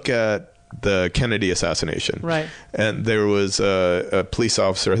you look at the Kennedy assassination, right, and there was a police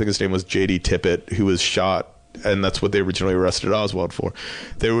officer, I think his name was J.D. Tippit, who was shot, and that's what they originally arrested Oswald for.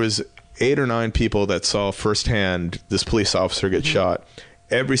 There was 8 or 9 people that saw firsthand this police officer get shot.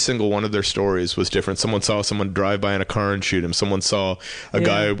 every single one of their stories was different. Someone saw someone drive by in a car and shoot him. Someone saw a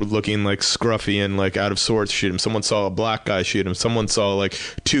guy looking like scruffy and like out of sorts shoot him. Someone saw a black guy shoot him. Someone saw like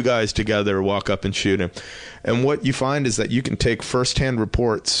two guys together walk up and shoot him. And what you find is that you can take firsthand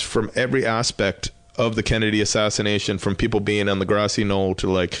reports from every aspect of the Kennedy assassination, from people being on the grassy knoll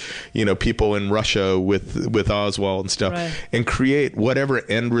to like, you know, people in Russia with Oswald and stuff, and create whatever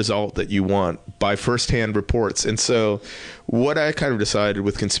end result that you want by firsthand reports. And so what I kind of decided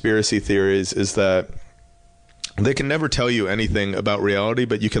with conspiracy theories is that they can never tell you anything about reality,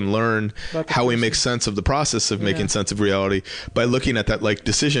 but you can learn how we make sense of the process of making sense of reality by looking at that like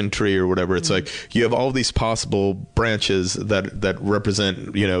decision tree or whatever. It's like you have all these possible branches that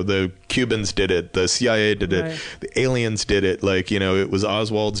represent, you know, the Cubans did it, the CIA did it, the aliens did it, like, you know, it was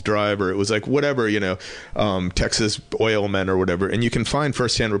Oswald's drive, or it was like whatever, you know, Texas oil men or whatever. And you can find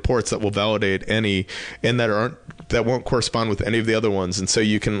firsthand reports that will validate any, and that won't correspond with any of the other ones. And so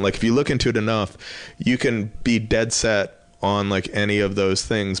you can, like, if you look into it enough, you can be dead set on like any of those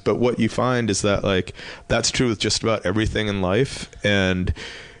things. But what you find is that like that's true with just about everything in life. And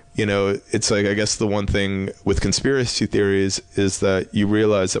you know, it's like, I guess the one thing with conspiracy theories is that you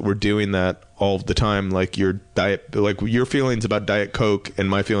realize that we're doing that all the time. Like your feelings about Diet Coke and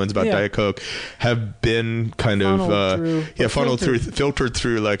my feelings about Diet Coke have been kind filtered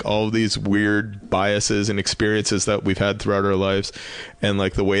through like all these weird biases and experiences that we've had throughout our lives, and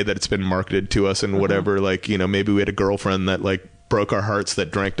like the way that it's been marketed to us and whatever. Like, you know, maybe we had a girlfriend that like broke our hearts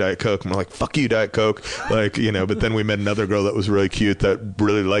that drank Diet Coke, and we're like, fuck you, Diet Coke, like, you know. But then we met another girl that was really cute that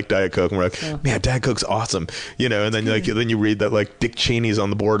really liked Diet Coke, and we're like, man, Diet Coke's awesome, you know. And then like then you read that like Dick Cheney's on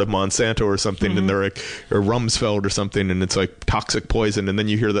the board of Monsanto or something, and they're like, or Rumsfeld or something, and it's like toxic poison. And then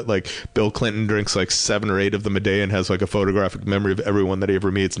you hear that like Bill Clinton drinks like 7 or 8 of them a day and has like a photographic memory of everyone that he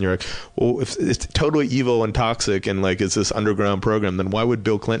ever meets, and you're like, well, if it's totally evil and toxic and like it's this underground program, then why would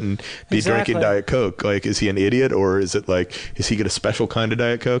Bill Clinton be drinking Diet Coke? Like, is he an idiot, or is it like, is he get a special kind of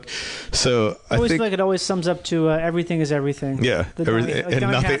Diet Coke? So I think like it always sums up to everything is everything. Yeah,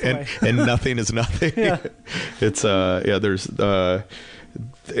 and nothing is nothing. It's there's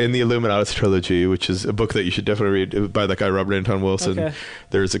in the Illuminatus trilogy, which is a book that you should definitely read by that guy Robert Anton Wilson.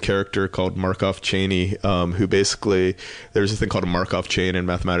 There's a character called Markov Cheney, who basically, there's a thing called a Markov chain in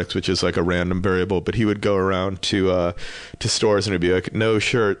mathematics, which is like a random variable. But he would go around to stores and he'd be like, no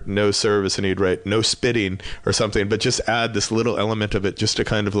shirt, no service, and he'd write no spitting or something, but just add this little element of it just to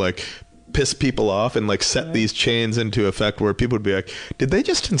kind of like piss people off and like set these chains into effect where people would be like, did they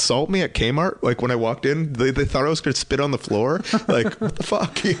just insult me at Kmart? Like when I walked in, they thought I was going to spit on the floor. Like, what the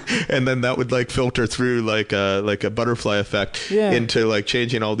fuck? And then that would like filter through like a butterfly effect into like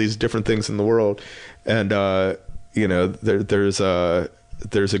changing all these different things in the world. And you know, there's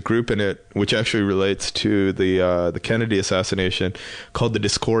a group in it which actually relates to the Kennedy assassination called the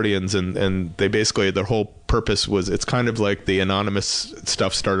Discordians, and they basically, their whole purpose was, it's kind of like the anonymous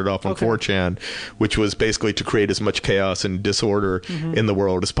stuff started off on 4chan, which was basically to create as much chaos and disorder in the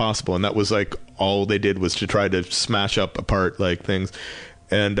world as possible. And that was like all they did, was to try to smash up apart like things.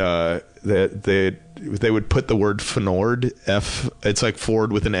 And they would put the word Fnord, it's like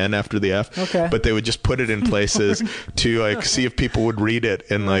Ford with an N after the F, but they would just put it in places to like see if people would read it,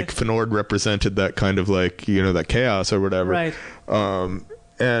 and like Fnord represented that kind of like, you know, that chaos or whatever.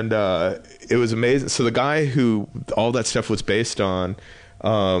 And it was amazing. So the guy who all that stuff was based on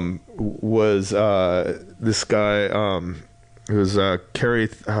was this guy who was Kerry,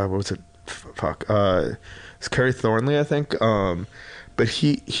 what was it? It's Kerry Thornley, I think. But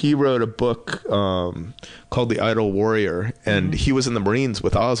he wrote a book called The Idle Warrior, and he was in the Marines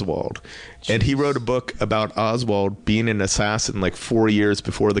with Oswald. And he wrote a book about Oswald being an assassin like 4 years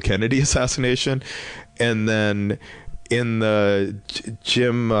before the Kennedy assassination. And then in the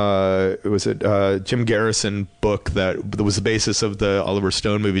Jim Garrison book that was the basis of the Oliver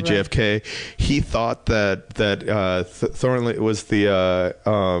Stone movie JFK, he thought that Thornley was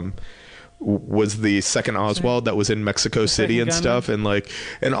the second Oswald that was in Mexico City and stuff, and like,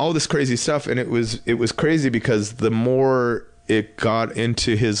 and all this crazy stuff. And it was crazy because the more it got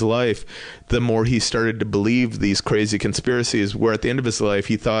into his life, the more he started to believe these crazy conspiracies, where at the end of his life,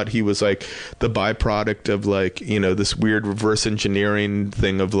 he thought he was like the byproduct of like, you know, this weird reverse engineering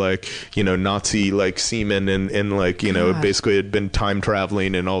thing of like, you know, Nazi like semen and like, you know, basically had been time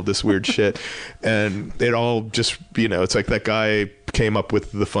traveling and all this weird shit. And it all just, you know, it's like that guy came up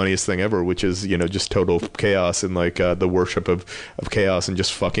with the funniest thing ever, which is, you know, just total chaos and like the worship of chaos and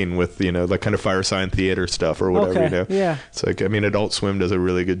just fucking with, you know, like kind of fire sign theater stuff or whatever. Okay, you know. yeah. It's like, I mean, Adult Swim does a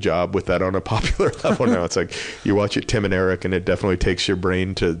really good job with that on a popular level now. It's like you watch it, Tim and Eric, and it definitely takes your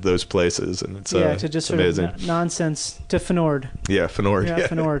brain to those places, and it's to just sort amazing. of nonsense to Fnord. Yeah, Fnord. Yeah,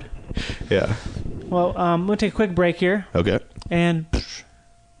 Fnord. Yeah. Well, we'll take a quick break here. Okay. And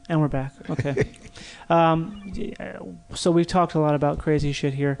we're back. Okay. So we've talked a lot about crazy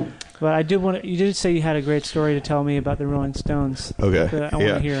shit here, but I did want to. You did say you had a great story to tell me about the Rolling Stones. Okay. That I want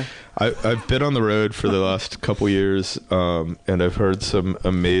to hear. I've been on the road for the last couple years, and I've heard some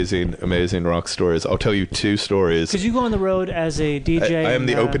amazing rock stories. I'll tell you 2 stories. Because you go on the road as a DJ. I am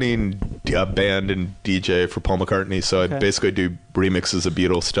the opening band and DJ for Paul McCartney, so I basically do remixes of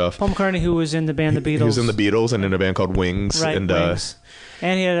Beatles stuff. Paul McCartney, who was in the band The Beatles. He was in the Beatles and in a band called Wings. Right, and, Wings.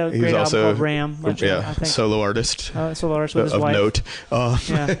 And he had a great album called Ram. I think. Solo artist. Solo artist with his wife. Note.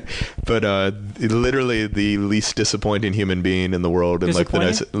 Yeah. But literally the least disappointing human being in the world, and like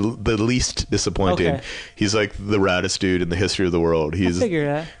the least disappointing. Okay. He's like the raddest dude in the history of the world. I figure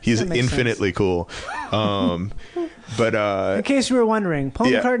that. He's that infinitely cool. But in case you were wondering, Paul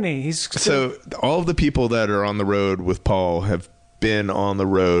McCartney. He's so all of the people that are on the road with Paul have been on the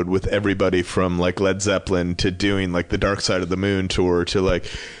road with everybody from like Led Zeppelin to doing like the Dark Side of the Moon tour to like,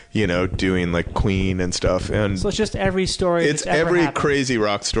 you know, doing like Queen and stuff. And so it's just every story. It's every crazy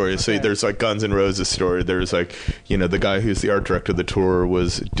rock story. Okay. So there's like Guns N' Roses story. There's like, you know, the guy who's the art director of the tour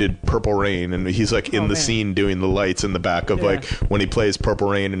did Purple Rain, and he's like in the scene doing the lights in the back of like when he plays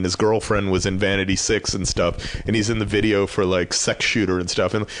Purple Rain, and his girlfriend was in Vanity 6 and stuff, and he's in the video for like Sex Shooter and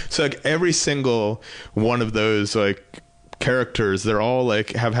stuff. And so like every single one of those like characters, they're all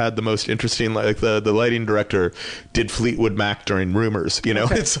like have had the most interesting, like the lighting director did Fleetwood Mac during Rumors, you know.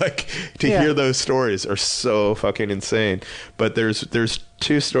 It's like to hear those stories are so fucking insane. But there's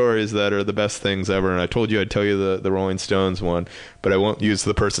 2 stories that are the best things ever, and I told you I'd tell you the Rolling Stones one, but I won't use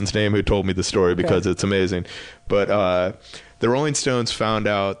the person's name who told me the story because it's amazing. But the Rolling Stones found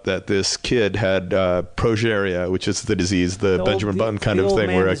out that this kid had progeria, which is the disease, the Benjamin Button kind of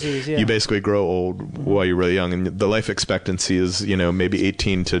thing, where you basically grow old while you're really young, and the life expectancy is, you know, maybe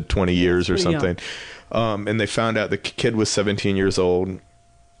 18 to 20 years or something. And they found out the kid was 17 years old,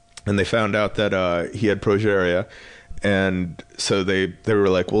 and they found out that he had progeria. And so they were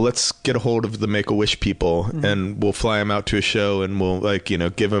like, well, let's get a hold of the Make-A-Wish people, and we'll fly him out to a show, and we'll, like, you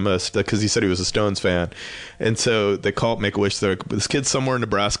know, give him because he said he was a Stones fan. And so they called Make-A-Wish. They're like, this kid's somewhere in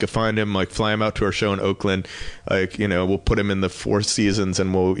Nebraska. Find him, like, fly him out to our show in Oakland. Like, you know, we'll put him in the Four Seasons,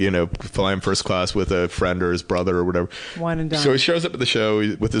 and we'll, you know, fly him first class with a friend or his brother or whatever. Wine and dine. So he shows up at the show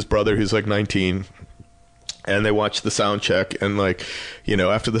with his brother, who's like 19. And they watch the sound check, and like, you know,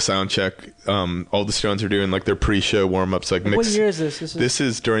 after the sound check, all the Stones are doing like their pre-show warm-ups. Like, what year is this? This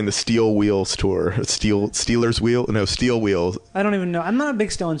is during the Steel Wheels tour. Steel Wheels. I don't even know. I'm not a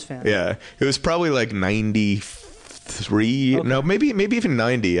big Stones fan. Yeah, it was probably like 93. Okay. No, maybe even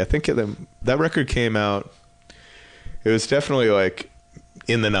 90. I think that record came out. It was definitely like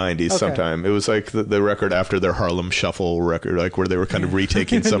in the 90s sometime. It was like the record after their Harlem Shuffle record, like where they were kind of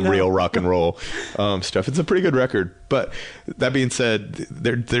retaking some real rock and roll stuff. It's a pretty good record. But that being said,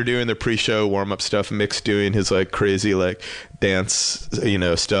 they're doing their pre-show warm-up stuff. Mick's doing his like crazy like dance, you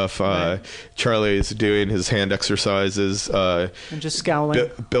know, stuff. Charlie's doing his hand exercises. And just scowling.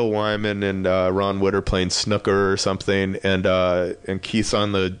 Bill Wyman and Ron Wood are playing snooker or something, and Keith's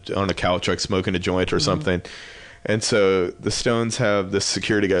on a couch like smoking a joint or something. And so the Stones have this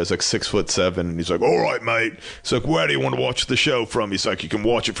security guy who's like 6'7", and he's like, all right, mate. He's like, where do you want to watch the show from? He's like, you can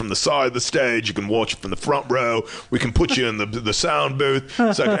watch it from the side of the stage. You can watch it from the front row. We can put you in the sound booth.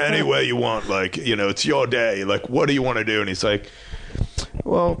 It's like, anywhere you want. Like, you know, it's your day. Like, what do you want to do? And he's like,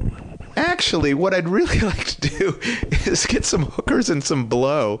 well, actually, what I'd really like to do is get some hookers and some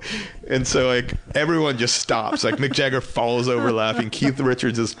blow. And so, like, everyone just stops. Like, Mick Jagger falls over laughing. Keith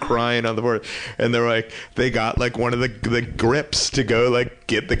Richards is crying on the board. And they're like, they got, like, one of the grips to go, like,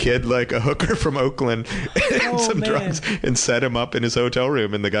 get the kid, like, a hooker from Oakland and some drugs and set him up in his hotel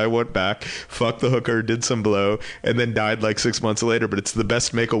room. And the guy went back, fucked the hooker, did some blow, and then died, like, 6 months later. But it's the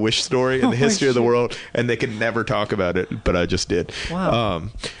best Make-A-Wish story in the history of the world. And they can never talk about it. But I just did. Wow.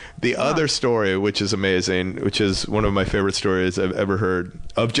 The other story, which is amazing, which is one of my favorite stories I've ever heard,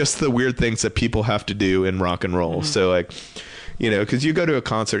 of just the weird things that people have to do in rock and roll. So, like, because you go to a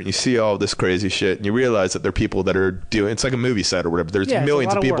concert and you see all this crazy shit and you realize that there are people that are doing, it's like a movie set or whatever. There's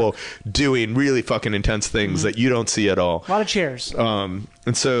millions of people doing really fucking intense things that you don't see at all. A lot of chairs.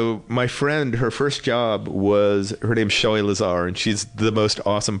 And so my friend, her first job was, her name's Shelly Lazar, and she's the most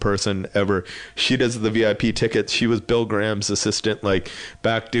awesome person ever. She does the VIP tickets. She was Bill Graham's assistant, like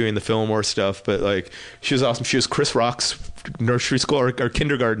back doing the Fillmore stuff, but like she was awesome. She was Chris Rock's nursery school or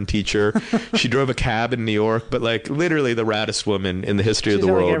kindergarten teacher. She drove a cab in New York, but like literally the raddest woman in the history of the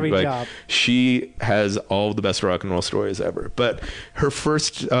world. Every job. She has all the best rock and roll stories ever. But her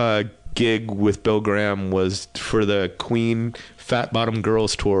first gig with Bill Graham was for the Queen Fat Bottom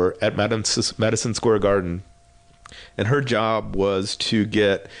Girls tour at Madison Square Garden, and her job was to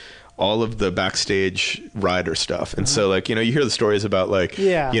get all of the backstage rider stuff. And so like, you hear the stories about like, the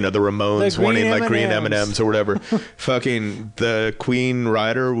Ramones wanting like green M&Ms or whatever. Fucking the Queen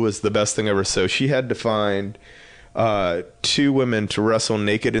rider was the best thing ever. So she had to find 2 women to wrestle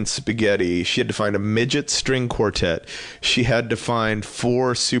naked in spaghetti. She had to find a midget string quartet. She had to find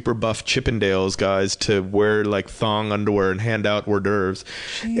 4 super buff Chippendales guys to wear like thong underwear and hand out hors d'oeuvres.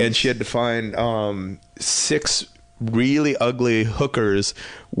 And she had to find 6 really ugly hookers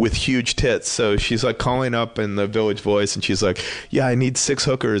with huge tits. So she's like calling up in the Village Voice and she's like, yeah, I need 6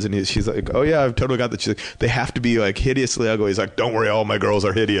 hookers. And she's like, oh yeah, I've totally got that. She's like, they have to be like hideously ugly. He's like, don't worry, all my girls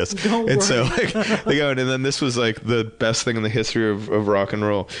are hideous. So like they go, and then this was like the best thing in the history of rock and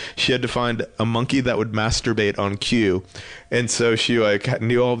roll. She had to find a monkey that would masturbate on cue. And so she like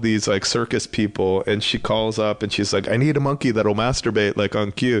knew all of these like circus people, and she calls up and she's like, I need a monkey that'll masturbate like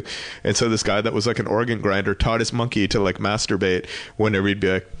on cue. And so this guy that was like an organ grinder taught his monkey to like masturbate whenever he'd be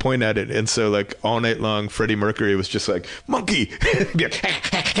like, point at it. And so like all night long Freddie Mercury was just like, monkey.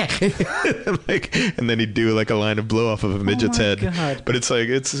 And then he'd do like a line of blow off of a midget's head. God. But it's like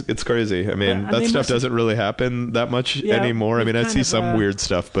it's crazy. I mean, that stuff doesn't really happen that much anymore. I mean, I see some weird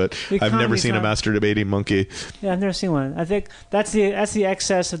stuff, but I've never seen a masturbating monkey. Yeah, I've never seen one. I think that's the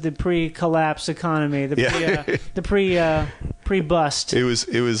excess of the pre-collapse economy, the pre-bust. It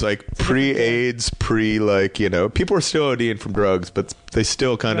was like pre-AIDS, like, people were still ODing from drugs, but they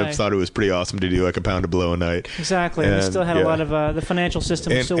still kind of thought it was pretty awesome to do like a pound of blow a night. Exactly. And they still had a lot of the financial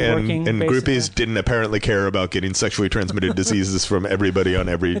system was still working. And groupies didn't apparently care about getting sexually transmitted diseases from everybody on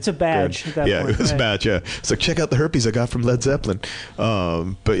every... It's a badge at that point. It was a badge, yeah. It's like, check out the herpes I got from Led Zeppelin.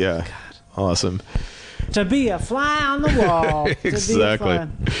 But yeah, awesome. To be a fly on the wall. Exactly.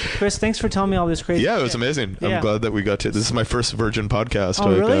 Chris, thanks for telling me all this crazy shit. It was amazing. Yeah. I'm glad that we got to... This is my first Virgin podcast.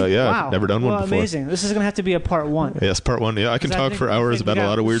 Oh, really? Wow. Never done one before. Amazing. This is going to have to be a part 1. Yes, part 1. Yeah, I can talk for hours about a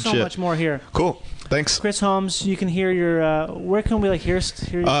lot of weird shit. So much more here. Cool. Thanks. Chris Holmes, you can hear your... where can we hear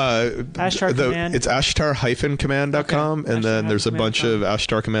Ashtar Command? It's ashtar-command.com, and then there's a bunch of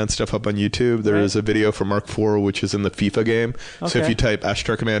Ashtar Command stuff up on YouTube. There is a video for Mark IV, which is in the FIFA game. Okay. So if you type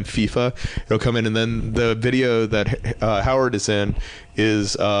Ashtar Command FIFA, it'll come in, and then the video that Howard is in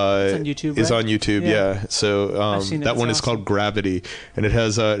is on YouTube, is on YouTube. Yeah. So that one is called Gravity, and it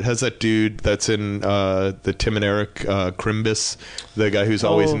has that dude that's in the Tim and Eric Crimbus, the guy who's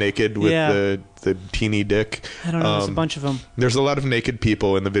always naked with the teeny dick. I don't know. There's a bunch of them. There's a lot of naked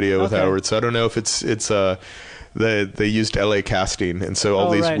people in the video with Howard, so I don't know if it's they used LA casting, and so all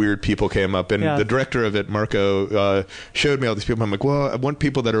these weird people came up, and the director of it, Marco, showed me all these people. I'm like, well, I want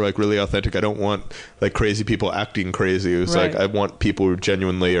people that are like really authentic. I don't want like crazy people acting crazy. It was like, I want people who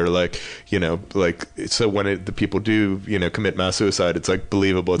genuinely are like, like, so when the people do, commit mass suicide, it's like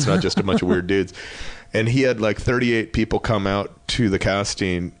believable. It's not just a bunch of weird dudes. And he had like 38 people come out to the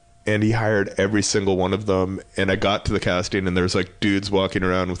casting, and he hired every single one of them. And I got to the casting, and there's like dudes walking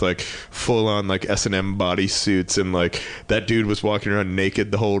around with like full on like S&M body suits, and like that dude was walking around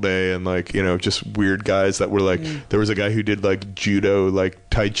naked the whole day, and like, just weird guys that were like, there was a guy who did like judo, like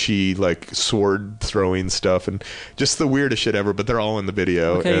tai chi, like sword throwing stuff, and just the weirdest shit ever. But they're all in the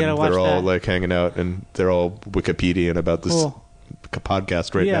video, and they're all like hanging out, and they're all Wikipedian about this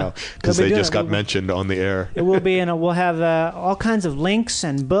podcast now, because they just got mentioned on the air. It will be, and we'll have all kinds of links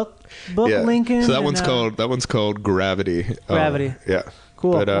and book linking. So that one's called Gravity. Gravity. Yeah.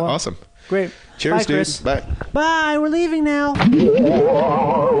 Cool. But awesome. Great. Cheers, dude. Chris. Bye. Bye. We're leaving now.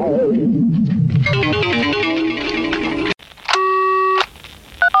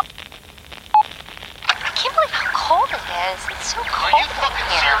 It's so cold. Are you fucking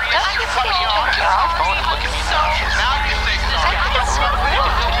serious? Don't you think you should take your own phone and look at me now? Now you think so. I think it's so weird.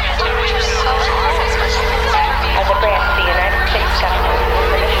 As a branch of the United States government,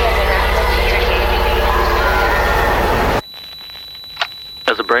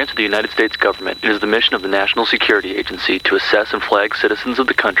 As a branch of the United States government, it is the mission of the National Security Agency to assess and flag citizens of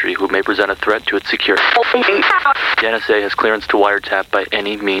the country who may present a threat to its security. The NSA has clearance to wiretap by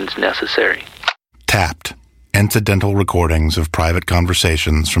any means necessary. Tapped. Incidental recordings of private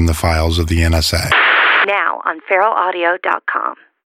conversations from the files of the NSA. Now on feralaudio.com.